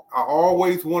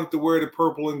always wanted to wear the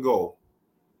purple and gold.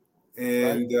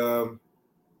 And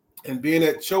and being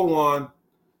at Chowan,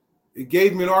 it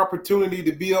gave me an opportunity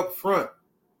to be up front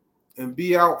and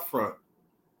be out front.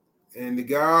 And the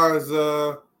guys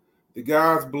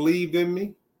believed in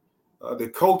me. The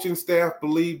coaching staff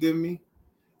believed in me.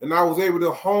 And I was able to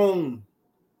hone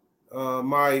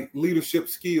my leadership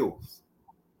skills.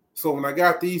 So when I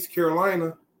got to East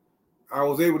Carolina, I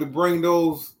was able to bring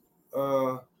those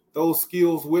those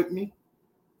skills with me.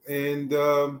 And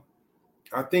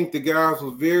I think the guys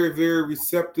were very, very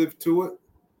receptive to it.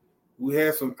 We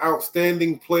had some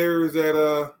outstanding players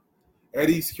at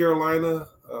East Carolina,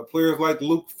 players like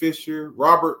Luke Fisher.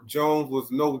 Robert Jones was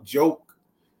no joke.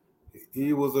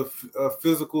 He was a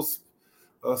physical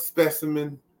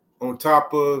specimen. On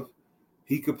top of,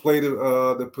 he could play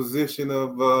the position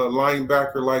of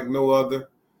linebacker like no other.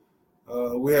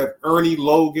 We had Ernie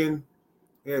Logan.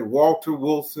 We had Walter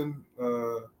Wilson.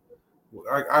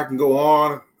 I can go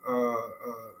on,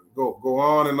 go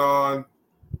on and on.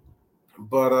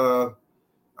 But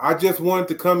I just wanted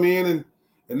to come in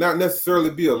and not necessarily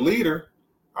be a leader.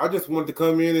 I just wanted to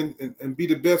come in and be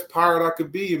the best pirate I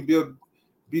could be and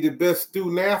be the best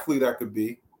student athlete I could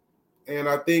be. And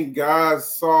I think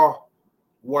guys saw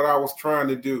what I was trying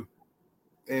to do.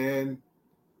 And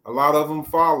a lot of them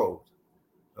followed.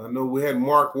 I know we had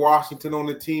Mark Washington on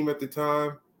the team at the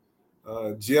time.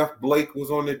 Jeff Blake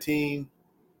was on the team.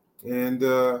 And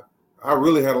I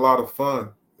really had a lot of fun.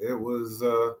 It was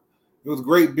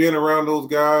great being around those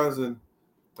guys. And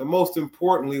most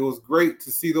importantly, it was great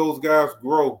to see those guys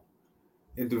grow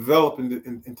and develop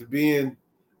into being,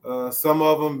 some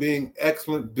of them being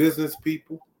excellent business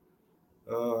people.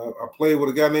 I played with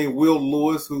a guy named Will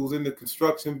Lewis, who was in the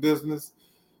construction business.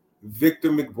 Victor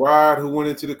McBride, who went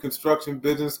into the construction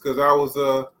business because I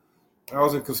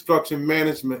was in construction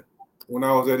management when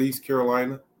I was at East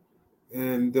Carolina.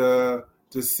 And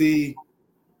to see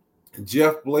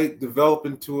Jeff Blake develop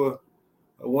into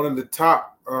one of the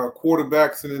top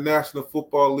quarterbacks in the National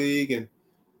Football League, and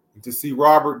to see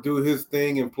Robert do his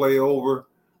thing and play about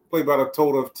a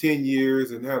total of 10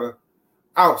 years and had an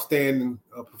outstanding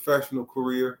professional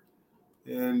career.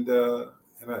 And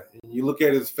you look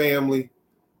at his family,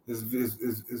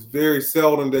 it's very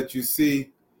seldom that you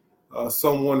see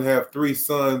someone have 3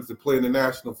 sons to play in the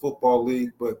National Football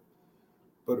League, but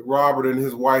Robert and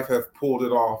his wife have pulled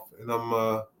it off, and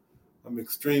I'm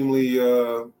extremely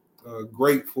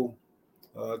grateful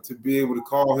to be able to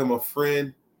call him a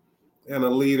friend and a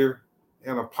leader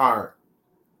and a pirate.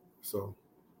 So,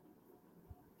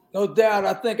 no doubt.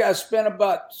 I think I spent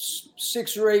about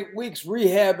 6 or 8 weeks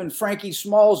rehabbing Frankie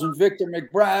Smalls and Victor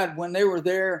McBride when they were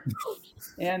there.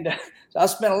 And I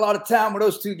spent a lot of time with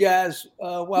those 2 guys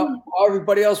while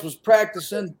everybody else was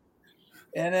practicing.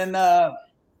 And then,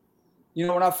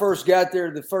 when I first got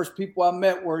there, the first people I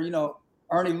met were,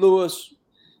 Ernie Lewis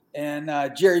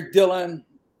and Jerry Dillon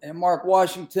and Mark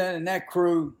Washington and that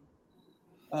crew.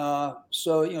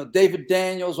 So, David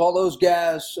Daniels, all those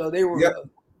guys. So they were,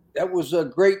 that was a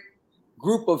great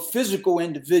group of physical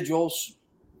individuals.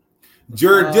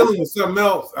 Jerry Dillon was something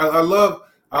else. I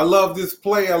love this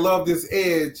play. I love this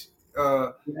edge.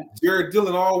 Jerry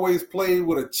Dillon always played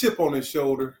with a chip on his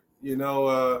shoulder,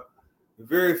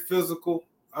 very physical.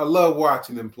 I love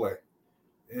watching him play.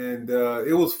 And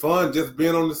it was fun just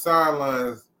being on the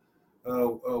sidelines,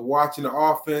 watching the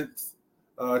offense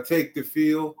take the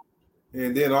field.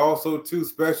 And then also, too,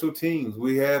 special teams.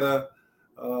 We had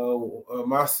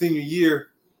my senior year,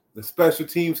 the special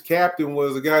teams captain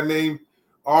was a guy named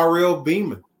R.L.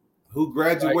 Beeman, who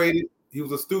graduated. Right. He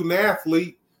was a student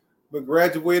athlete, but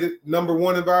graduated number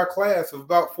 1 of our class of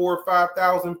about 4,000 or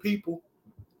 5,000 people.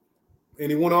 And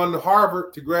he went on to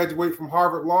Harvard to graduate from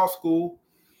Harvard Law School.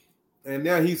 And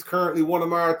now he's currently one of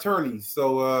my attorneys.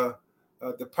 So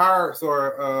the Pirates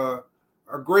are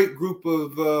a great group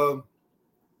of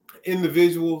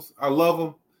individuals. I love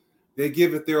them. They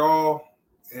give it their all,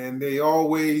 and they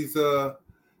always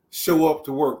show up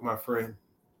to work, my friend.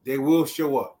 They will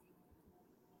show up.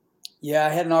 Yeah, I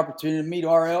had an opportunity to meet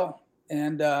RL,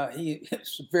 and he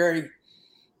is a very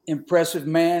impressive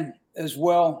man as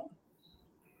well.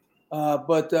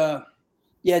 But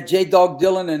J-Dog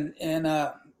Dillon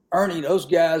and Ernie, those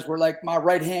guys were like my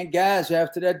right-hand guys.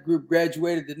 After that group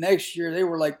graduated the next year, they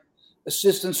were like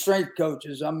assistant strength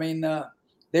coaches. I mean,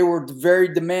 they were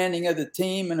very demanding of the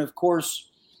team. And, of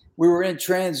course, we were in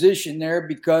transition there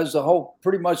because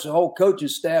pretty much the whole coaching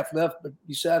staff left, but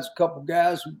besides a couple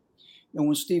guys, and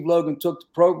when Steve Logan took the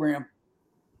program.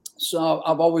 So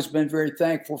I've always been very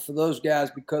thankful for those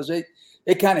guys because they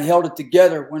kind of held it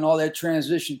together when all that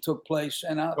transition took place.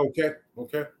 And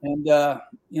Okay. And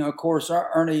of course,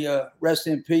 Ernie, rest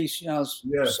in peace. I was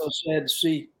so sad to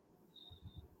see,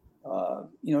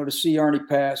 to see Ernie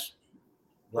pass.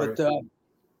 Right.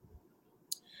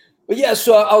 But yeah,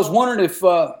 so I was wondering if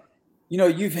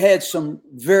you've had some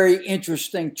very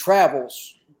interesting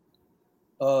travels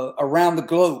around the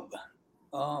globe,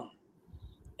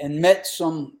 and met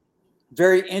some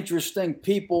very interesting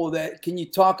people. Can you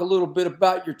talk a little bit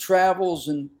about your travels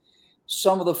and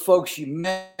some of the folks you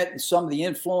met and some of the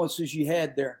influences you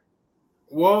had there?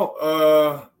 Well,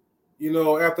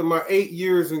 after my 8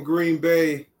 years in Green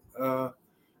Bay,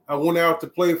 I went out to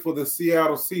play for the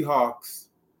Seattle Seahawks,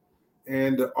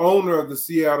 and the owner of the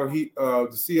Seattle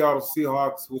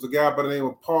Seahawks was a guy by the name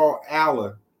of Paul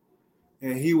Allen,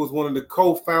 and he was one of the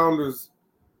co-founders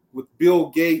with Bill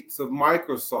Gates of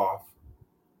Microsoft.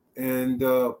 And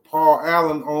Paul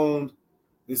Allen owned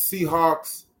the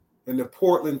Seahawks and the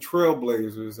Portland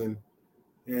Trailblazers, and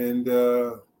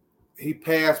he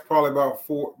passed probably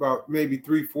about maybe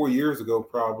 3-4 years ago,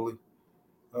 probably.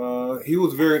 He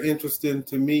was very interesting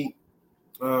to meet,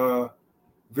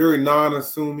 very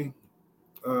non-assuming,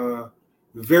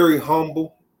 very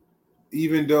humble,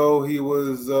 even though he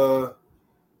was a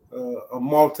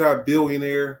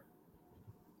multi-billionaire.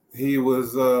 He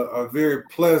was a very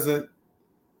pleasant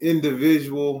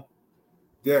individual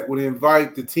that would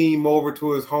invite the team over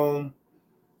to his home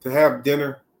to have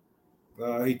dinner.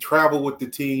 He traveled with the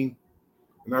team,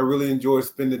 and I really enjoyed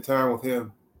spending time with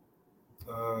him.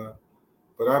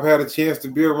 But I've had a chance to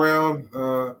be around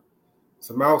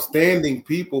some outstanding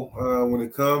people when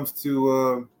it comes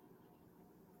to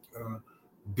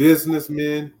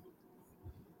businessmen.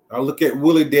 I look at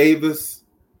Willie Davis,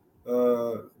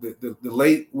 the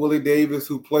late Willie Davis,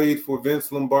 who played for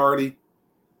Vince Lombardi,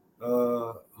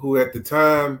 who at the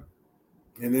time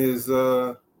in his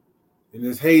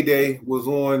heyday was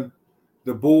on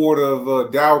the board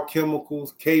of Dow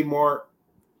Chemicals, Kmart,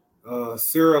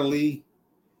 Sara Lee,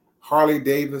 Harley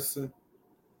Davidson,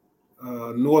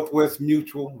 Northwest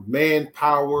Mutual,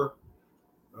 Manpower,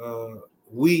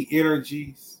 We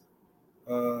Energies.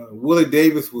 Willie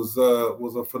Davis was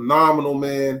a phenomenal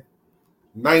man.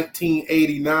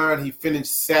 1989, he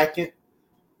finished second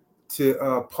to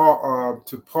Paul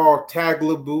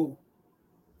Tagliabue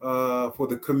for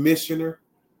the commissioner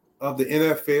of the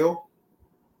NFL,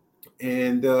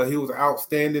 and he was an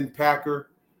outstanding Packer.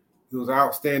 He was an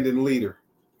outstanding leader.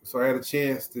 So I had a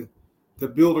chance to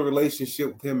build a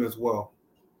relationship with him as well.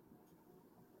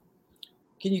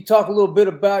 Can you talk a little bit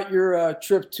about your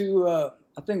trip to,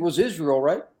 I think it was Israel,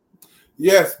 right?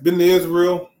 Yes, been to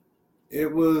Israel. It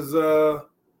was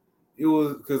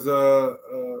because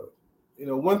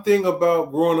one thing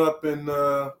about growing up in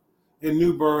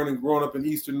New Bern and growing up in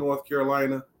Eastern North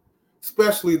Carolina,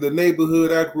 especially the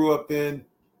neighborhood I grew up in,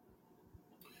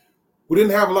 we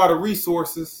didn't have a lot of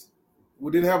resources.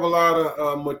 We didn't have a lot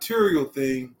of material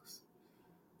things,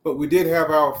 but we did have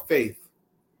our faith,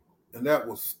 and that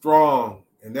was strong.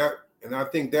 And I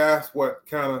think that's what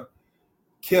kind of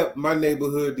kept my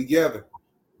neighborhood together,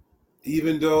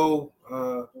 even though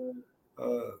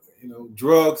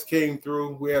drugs came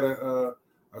through. We had a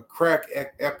crack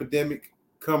epidemic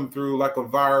come through like a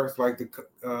virus, like the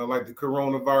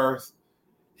coronavirus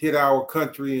hit our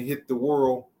country and hit the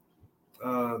world.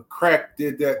 Crack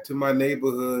did that to my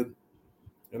neighborhood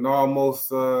and almost,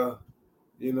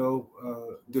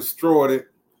 destroyed it.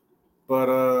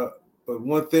 But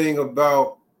one thing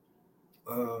about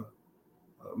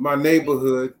my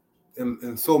neighborhood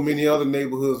and so many other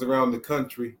neighborhoods around the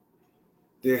country,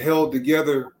 they're held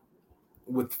together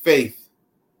with faith.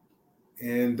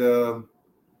 And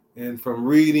from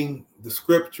reading the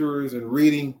scriptures and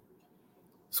reading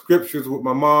scriptures with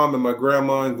my mom and my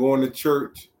grandma and going to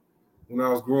church when I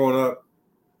was growing up,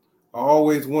 I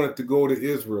always wanted to go to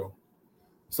Israel.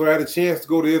 So I had a chance to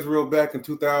go to Israel back in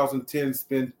 2010,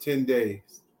 spend 10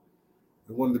 days.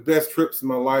 And one of the best trips in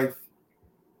my life.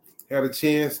 Had a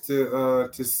chance to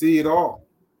see it all.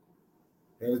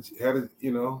 So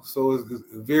it's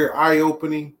very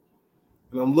eye-opening.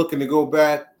 And I'm looking to go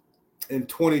back in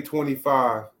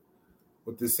 2025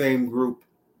 with the same group.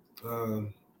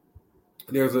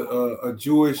 There's a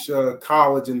Jewish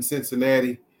college in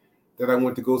Cincinnati that I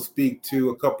went to go speak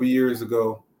to a couple years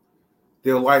ago.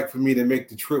 They'll like for me to make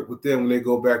the trip with them when they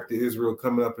go back to Israel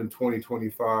coming up in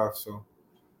 2025. So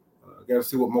I got to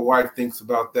see what my wife thinks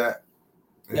about that.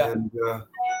 Yeah. And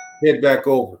head back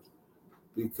over,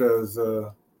 because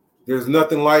there's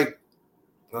nothing like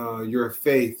your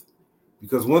faith.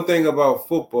 Because one thing about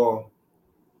football,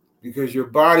 because your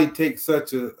body takes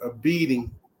such a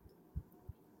beating,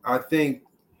 I think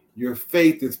your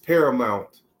faith is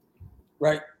paramount.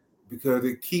 Right. Because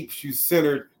it keeps you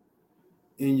centered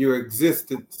in your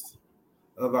existence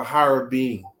of a higher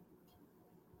being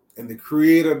and the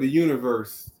creator of the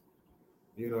universe.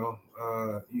 You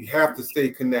have to stay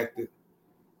connected.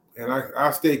 And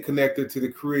I stay connected to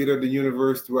the creator of the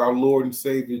universe through our Lord and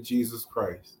Savior, Jesus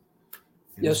Christ.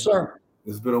 Yes, sir.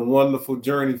 It's been a wonderful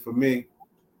journey for me.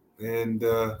 And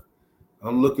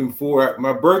I'm looking forward.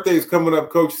 My birthday is coming up,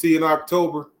 Coach C, in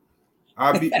October.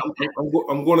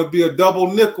 I'm going to be a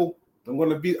double nickel. I'm going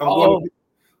to be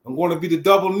the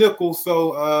double nickel.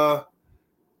 So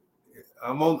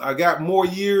I got more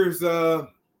years. I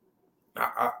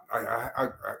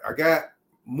got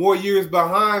more years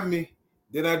behind me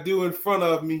than I do in front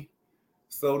of me.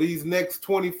 So these next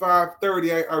 25,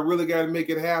 30, I really got to make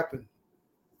it happen.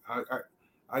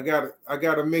 I got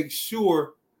to make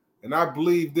sure, and I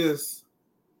believe this.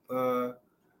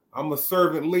 I'm a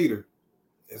servant leader.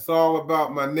 It's all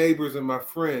about my neighbors and my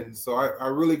friends. So I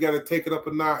really got to take it up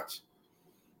a notch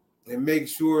and make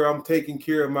sure I'm taking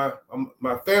care of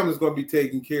my family's going to be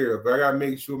taken care of. But I got to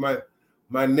make sure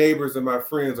my neighbors and my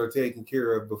friends are taken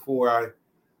care of before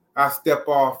I step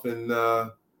off and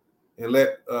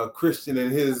let Christian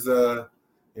and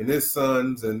his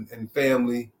sons and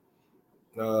family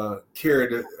carry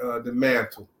the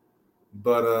mantle.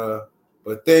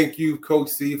 But thank you, Coach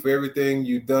C, for everything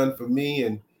you've done for me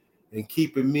and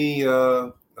keeping me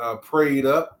prayed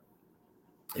up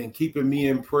and keeping me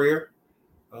in prayer.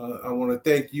 I want to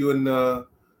thank you and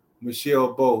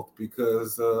Michelle both,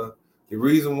 because the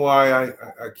reason why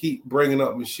I keep bringing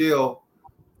up Michelle,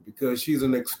 because she's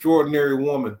an extraordinary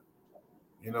woman.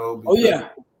 You know, oh yeah,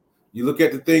 you look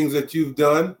at the things that you've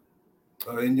done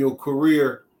in your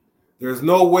career. There's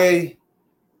no way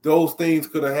those things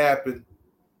could have happened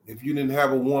if you didn't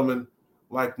have a woman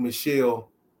like Michelle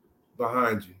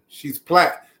behind you. She's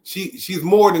she's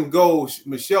more than gold.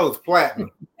 Michelle is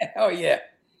platinum. oh yeah.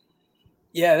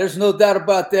 Yeah, there's no doubt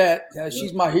about that.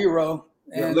 She's my hero.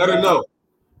 Yeah, And let her know.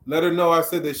 Let her know I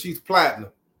said that she's platinum.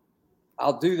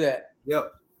 I'll do that.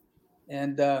 Yep.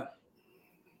 And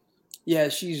yeah,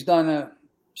 she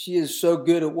is so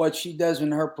good at what she does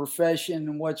in her profession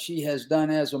and what she has done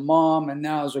as a mom and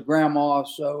now as a grandma.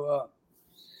 So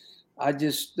I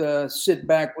just sit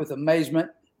back with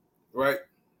amazement. Right.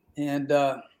 And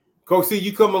Coach C,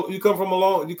 you come from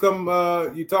along.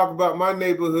 You talk about my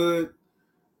neighborhood.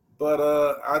 But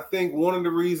I think one of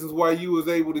the reasons why you was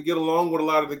able to get along with a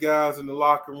lot of the guys in the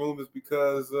locker room is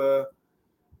because,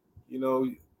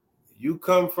 you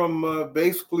come from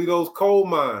basically those coal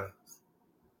mines.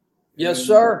 yes,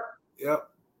 sir. Yep.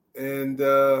 And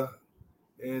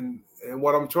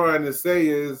what I'm trying to say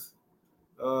is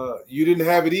you didn't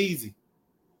have it easy.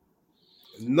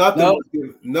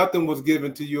 Nothing was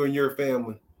given to you and your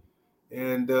family.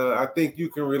 And I think you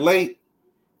can relate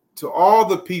to all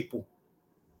the people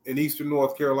in Eastern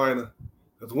North Carolina.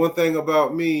 That's one thing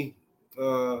about me.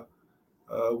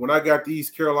 When I got to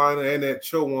East Carolina and at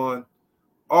Chowan,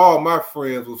 all my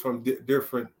friends was from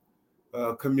different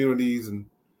communities, and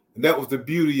that was the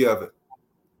beauty of it.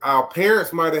 Our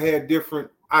parents might have had different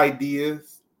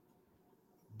ideas,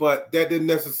 but that didn't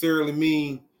necessarily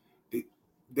mean that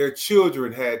their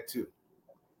children had to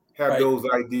have those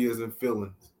ideas and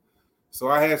feelings. So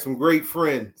I had some great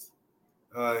friends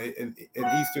in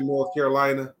Eastern North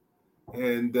Carolina,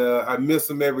 and I miss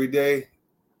them every day.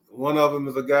 One of them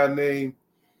is a guy named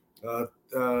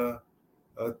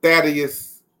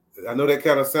Thaddeus. I know that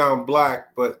kind of sounds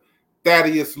black, but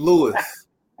Thaddeus Lewis.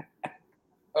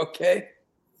 Okay.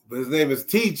 But his name is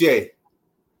TJ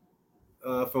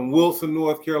from Wilson,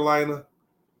 North Carolina.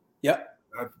 Yep.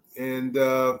 And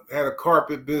had a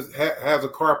carpet business, has a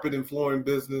carpet and flooring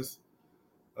business.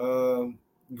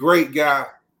 Great guy.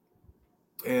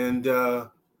 And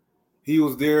he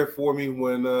was there for me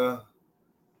when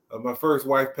my first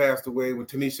wife passed away, when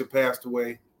Tanisha passed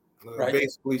away.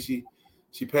 Basically,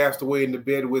 she passed away in the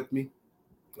bed with me.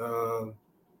 And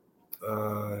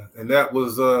that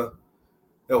was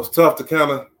tough to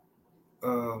kind of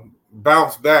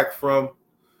bounce back from.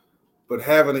 But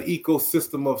having an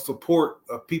ecosystem of support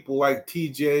of people like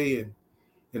TJ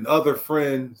and other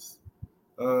friends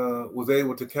was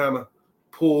able to kind of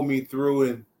pull me through.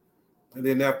 And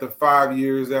then after 5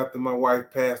 years after my wife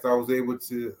passed, I was able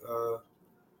to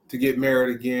get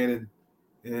married again.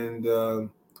 And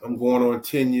I'm going on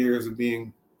 10 years of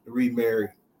being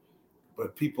remarried.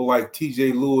 But people like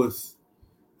TJ Lewis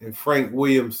and Frank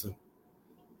Williamson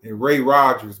and Ray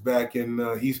Rogers back in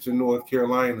Eastern North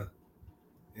Carolina.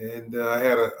 And I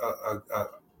had a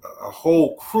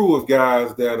whole crew of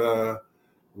guys that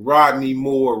Rodney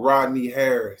Moore, Rodney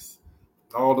Harris,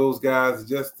 all those guys,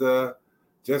 just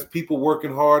people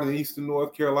working hard in Eastern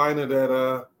North Carolina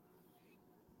that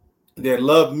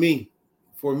loved me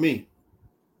for me.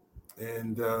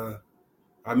 And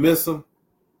I miss them.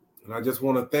 And I just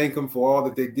want to thank them for all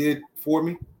that they did for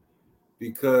me,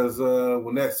 because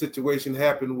when that situation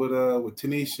happened with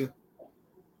Tanisha,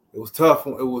 it was tough.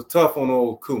 It was tough on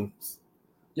old Koonce.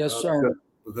 Yes, sir.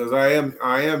 Because I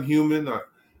am human. I'm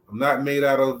not made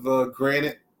out of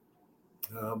granite.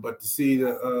 But to see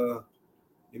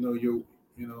the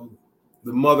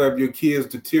mother of your kids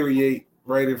deteriorate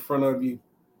right in front of you.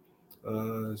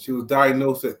 She was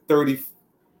diagnosed at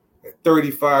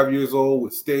 35 years old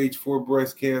with stage 4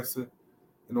 breast cancer.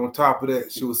 And on top of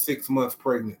that, she was 6 months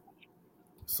pregnant.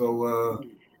 So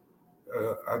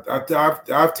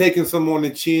I've taken some on the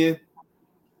chin,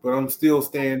 but I'm still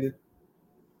standing.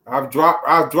 I've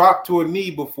dropped to a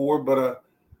knee before, but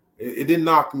it didn't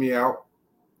knock me out.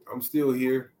 I'm still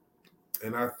here.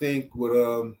 And I think with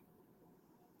the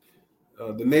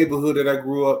neighborhood that I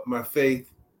grew up, my faith,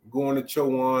 going to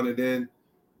Chowan, and then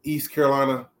East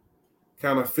Carolina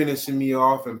kind of finishing me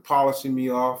off and polishing me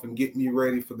off and getting me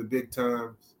ready for the big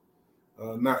times,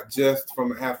 not just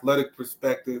from an athletic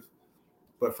perspective,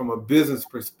 but from a business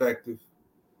perspective.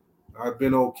 I've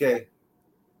been okay.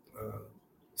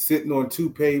 Sitting on 2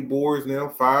 paid boards now,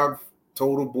 5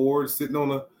 total boards, sitting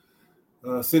on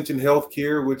Ascension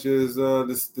Healthcare, which is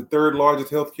the third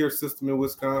largest healthcare system in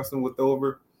Wisconsin with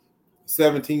over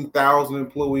 17,000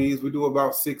 employees. We do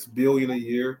about $6 billion a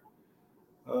year.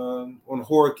 On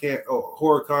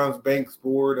Huracan's Banks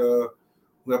board,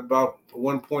 we have about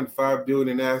 $1.5 billion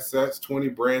in assets, 20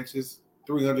 branches,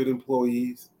 300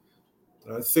 employees,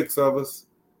 6 of us,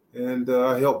 and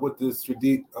I help with the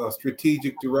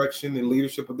strategic direction and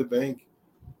leadership of the bank.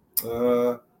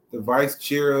 The vice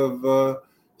chair of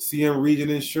CM Region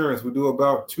Insurance, we do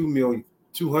about $200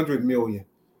 million,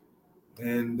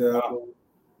 and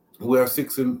we have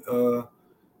 6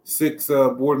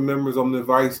 board members. I'm the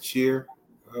vice chair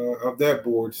of that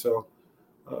board. So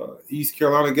East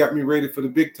Carolina got me ready for the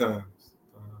big times.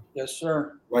 Yes,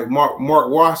 sir. Like Mark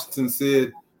Washington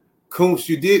said, Koonce,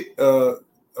 you did.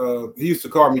 He used to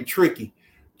call me Tricky.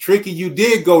 Tricky, you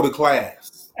did go to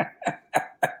class.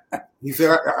 He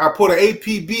said, I put an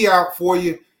APB out for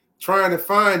you, trying to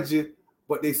find you,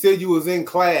 but they said you was in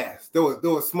class. There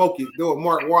was Smokey. There was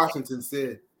Mark Washington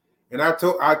said, and I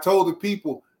told the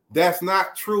people that's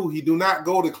not true. He do not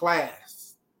go to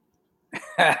class.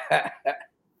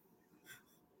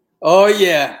 Oh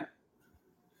yeah.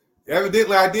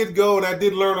 Evidently, I did go, and I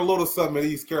did learn a little something at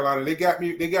East Carolina. They got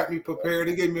me prepared.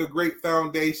 They gave me a great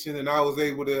foundation, and I was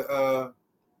able to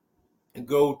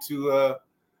go to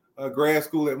grad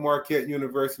school at Marquette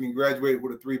University and graduated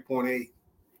with a 3.8.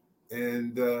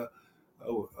 And the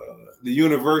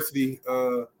university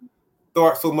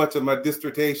thought so much of my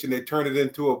dissertation, they turned it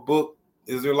into a book,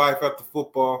 Is There Life After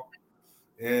Football?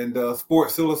 And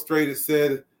Sports Illustrated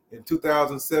said in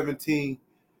 2017,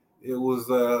 it was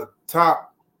a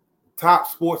top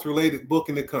sports-related book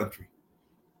in the country.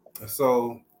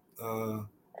 So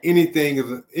anything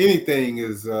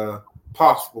is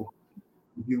possible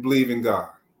if you believe in God.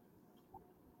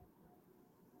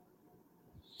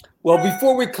 Well,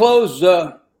 before we close,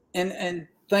 and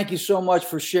thank you so much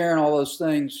for sharing all those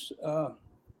things.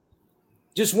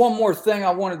 Just one more thing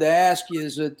I wanted to ask you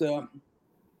is that,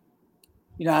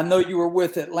 I know you were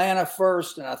with Atlanta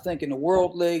first, and I think in the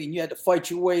World League, and you had to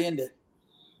fight your way into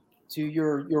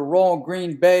your role in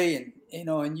Green Bay, and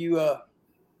the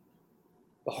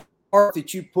heart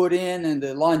that you put in and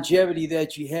the longevity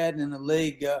that you had in the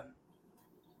league.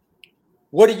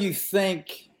 What do you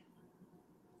think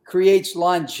creates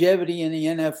longevity in the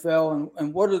NFL,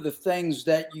 and what are the things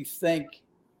that you think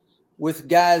with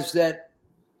guys that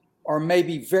are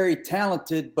maybe very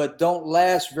talented but don't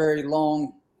last very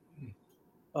long?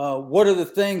 What are the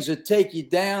things that take you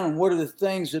down, and what are the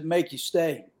things that make you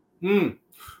stay?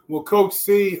 Well, Coach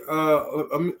C,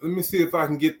 let me see if I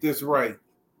can get this right.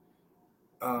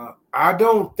 I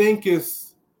don't think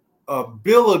it's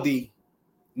ability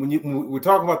when we're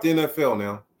talking about the NFL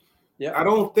now. Yeah. I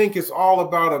don't think it's all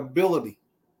about ability.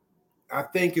 I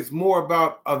think it's more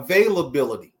about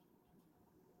availability,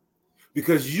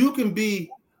 because you can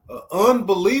be an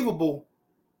unbelievable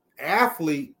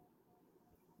athlete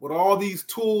with all these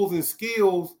tools and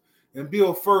skills and be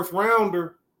a first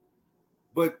rounder,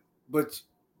 but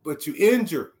you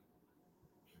injured.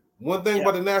 One thing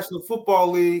about the National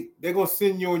Football League, they're going to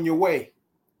send you on your way,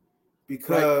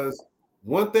 because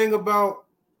one thing about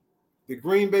the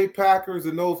Green Bay Packers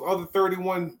and those other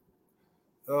 31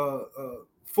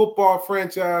 football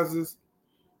franchises,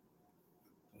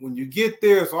 when you get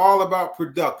there, it's all about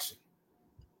production.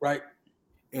 Right.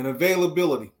 And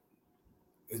availability.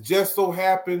 It just so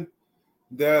happened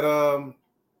that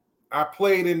I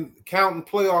played in counting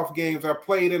playoff games. I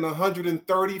played in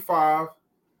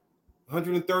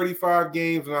 135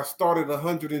 games, and I started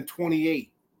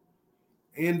 128.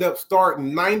 I ended up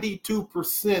starting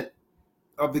 92%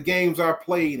 of the games I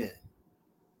played in.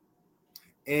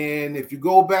 And if you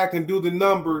go back and do the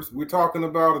numbers, we're talking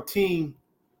about a team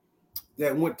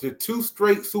that went to 2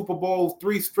 straight Super Bowls,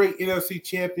 3 straight NFC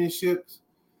championships,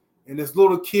 And this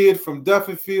little kid from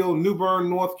Duffield, New Bern,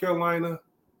 North Carolina,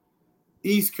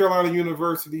 East Carolina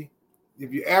University,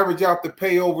 if you average out the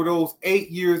pay over those 8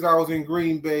 years I was in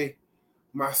Green Bay,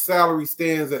 my salary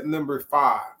stands at number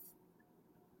 5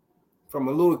 from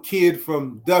a little kid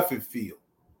from Duffield.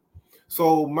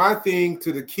 So my thing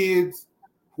to the kids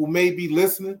who may be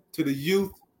listening, to the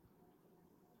youth,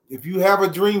 if you have a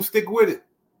dream, stick with it.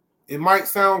 It might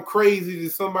sound crazy to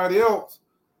somebody else,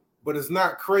 but it's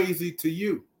not crazy to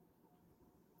you.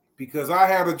 Because I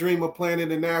had a dream of playing in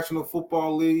the National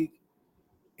Football League.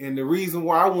 And the reason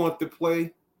why I wanted to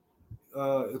play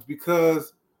is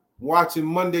because watching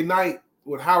Monday Night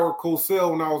with Howard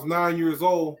Cosell when I was 9 years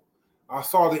old, I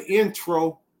saw the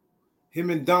intro, him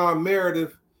and Don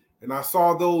Meredith, and I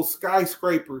saw those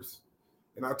skyscrapers.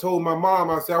 And I told my mom,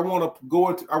 I said, I want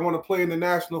to play in the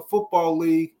National Football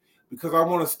League because I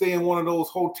want to stay in one of those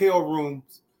hotel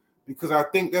rooms because I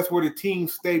think that's where the team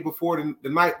stay before the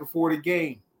night before the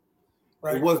game.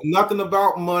 Right. It was nothing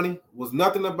about money. It was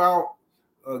nothing about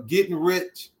getting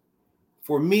rich.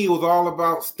 For me, it was all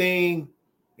about staying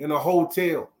in a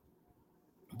hotel.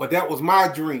 But that was my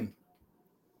dream.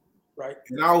 Right.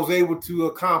 And I was able to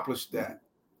accomplish that.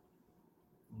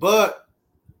 But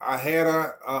I had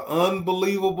an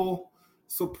unbelievable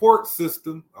support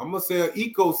system. I'm going to say an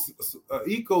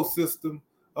ecosystem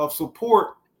of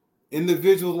support,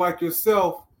 individuals like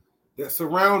yourself that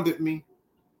surrounded me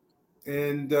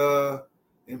and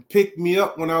picked me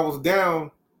up when I was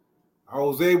down. I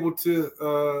was able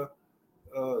to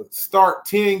start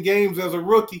 10 games as a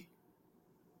rookie,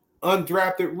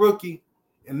 undrafted rookie,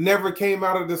 and never came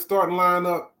out of the starting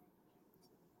lineup,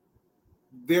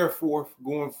 therefore,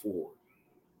 going forward.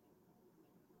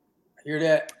 I hear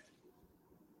that.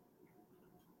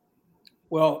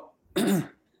 Well,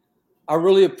 I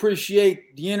really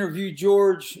appreciate the interview,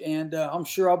 George, and I'm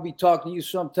sure I'll be talking to you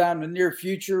sometime in the near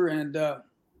future. And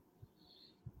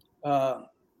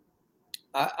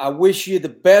I wish you the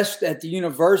best at the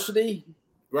university.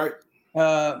 Right.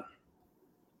 I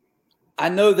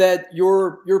know that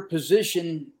your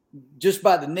position, just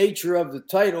by the nature of the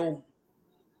title,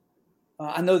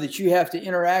 I know that you have to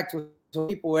interact with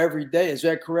people every day. Is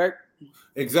that correct?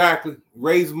 Exactly.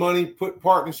 Raise money, put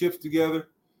partnerships together,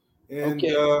 and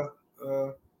okay.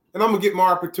 And I'm gonna get my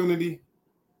opportunity.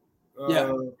 My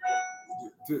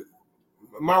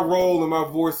role and my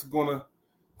voice is gonna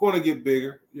get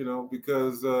bigger,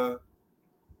 because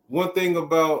one thing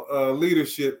about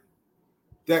leadership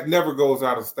that never goes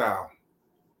out of style.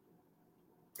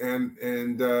 And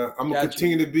I'm gonna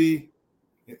continue to be.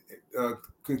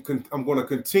 I'm going to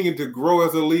continue to grow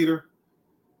as a leader.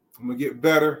 I'm going to get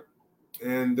better,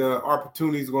 and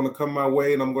opportunities are going to come my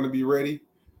way, and I'm going to be ready.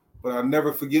 But I'll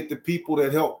never forget the people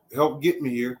that helped get me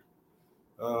here.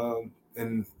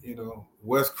 And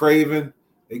Wes Craven,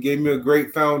 they gave me a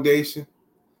great foundation.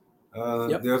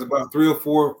 There's about three or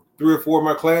four of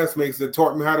my classmates that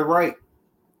taught me how to write.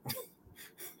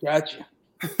 Gotcha.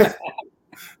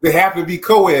 They have to be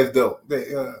co-eds, though.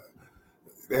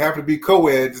 They have to be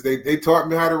co-eds. They taught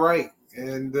me how to write,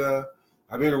 and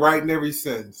I've been writing ever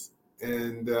since.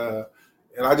 And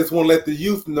I just want to let the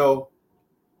youth know,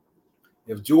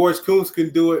 if George Koonce can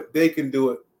do it, they can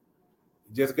do it.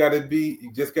 You just got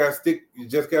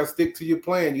to stick to your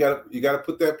plan. You got to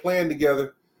put that plan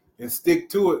together and stick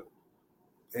to it,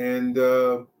 and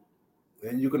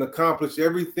you can accomplish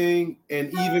everything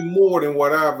and even more than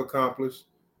what I've accomplished,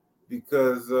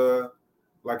 because.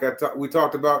 Like we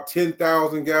talked about,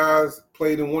 10,000 guys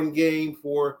played in one game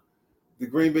for the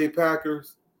Green Bay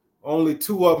Packers. Only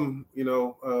 2 of them,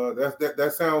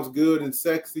 that sounds good and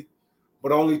sexy,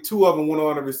 but only 2 of them went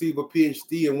on to receive a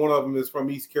PhD, and one of them is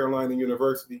from East Carolina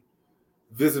University,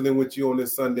 visiting with you on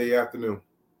this Sunday afternoon.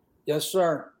 Yes,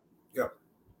 sir. Yep.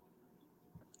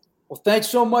 Well, thanks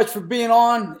so much for being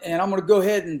on, and I'm going to go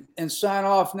ahead and sign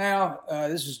off now.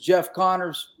 This is Jeff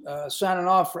Connors signing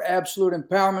off for Absolute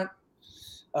Empowerment.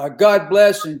 God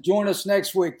bless, and join us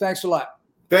next week. Thanks a lot.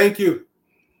 Thank you.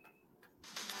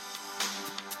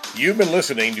 You've been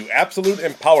listening to Absolute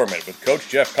Empowerment with Coach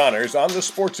Jeff Connors on The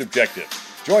Sports Objective.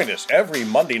 Join us every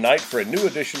Monday night for a new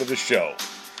edition of the show.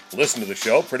 Listen to the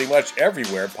show pretty much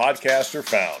everywhere podcasts are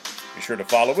found. Be sure to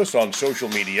follow us on social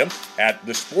media at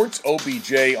The Sports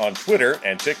OBJ on Twitter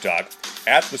and TikTok,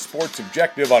 at The Sports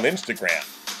Objective on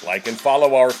Instagram. Like and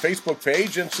follow our Facebook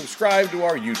page and subscribe to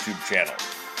our YouTube channel.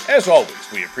 As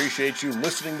always, we appreciate you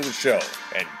listening to the show,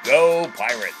 and go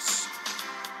Pirates!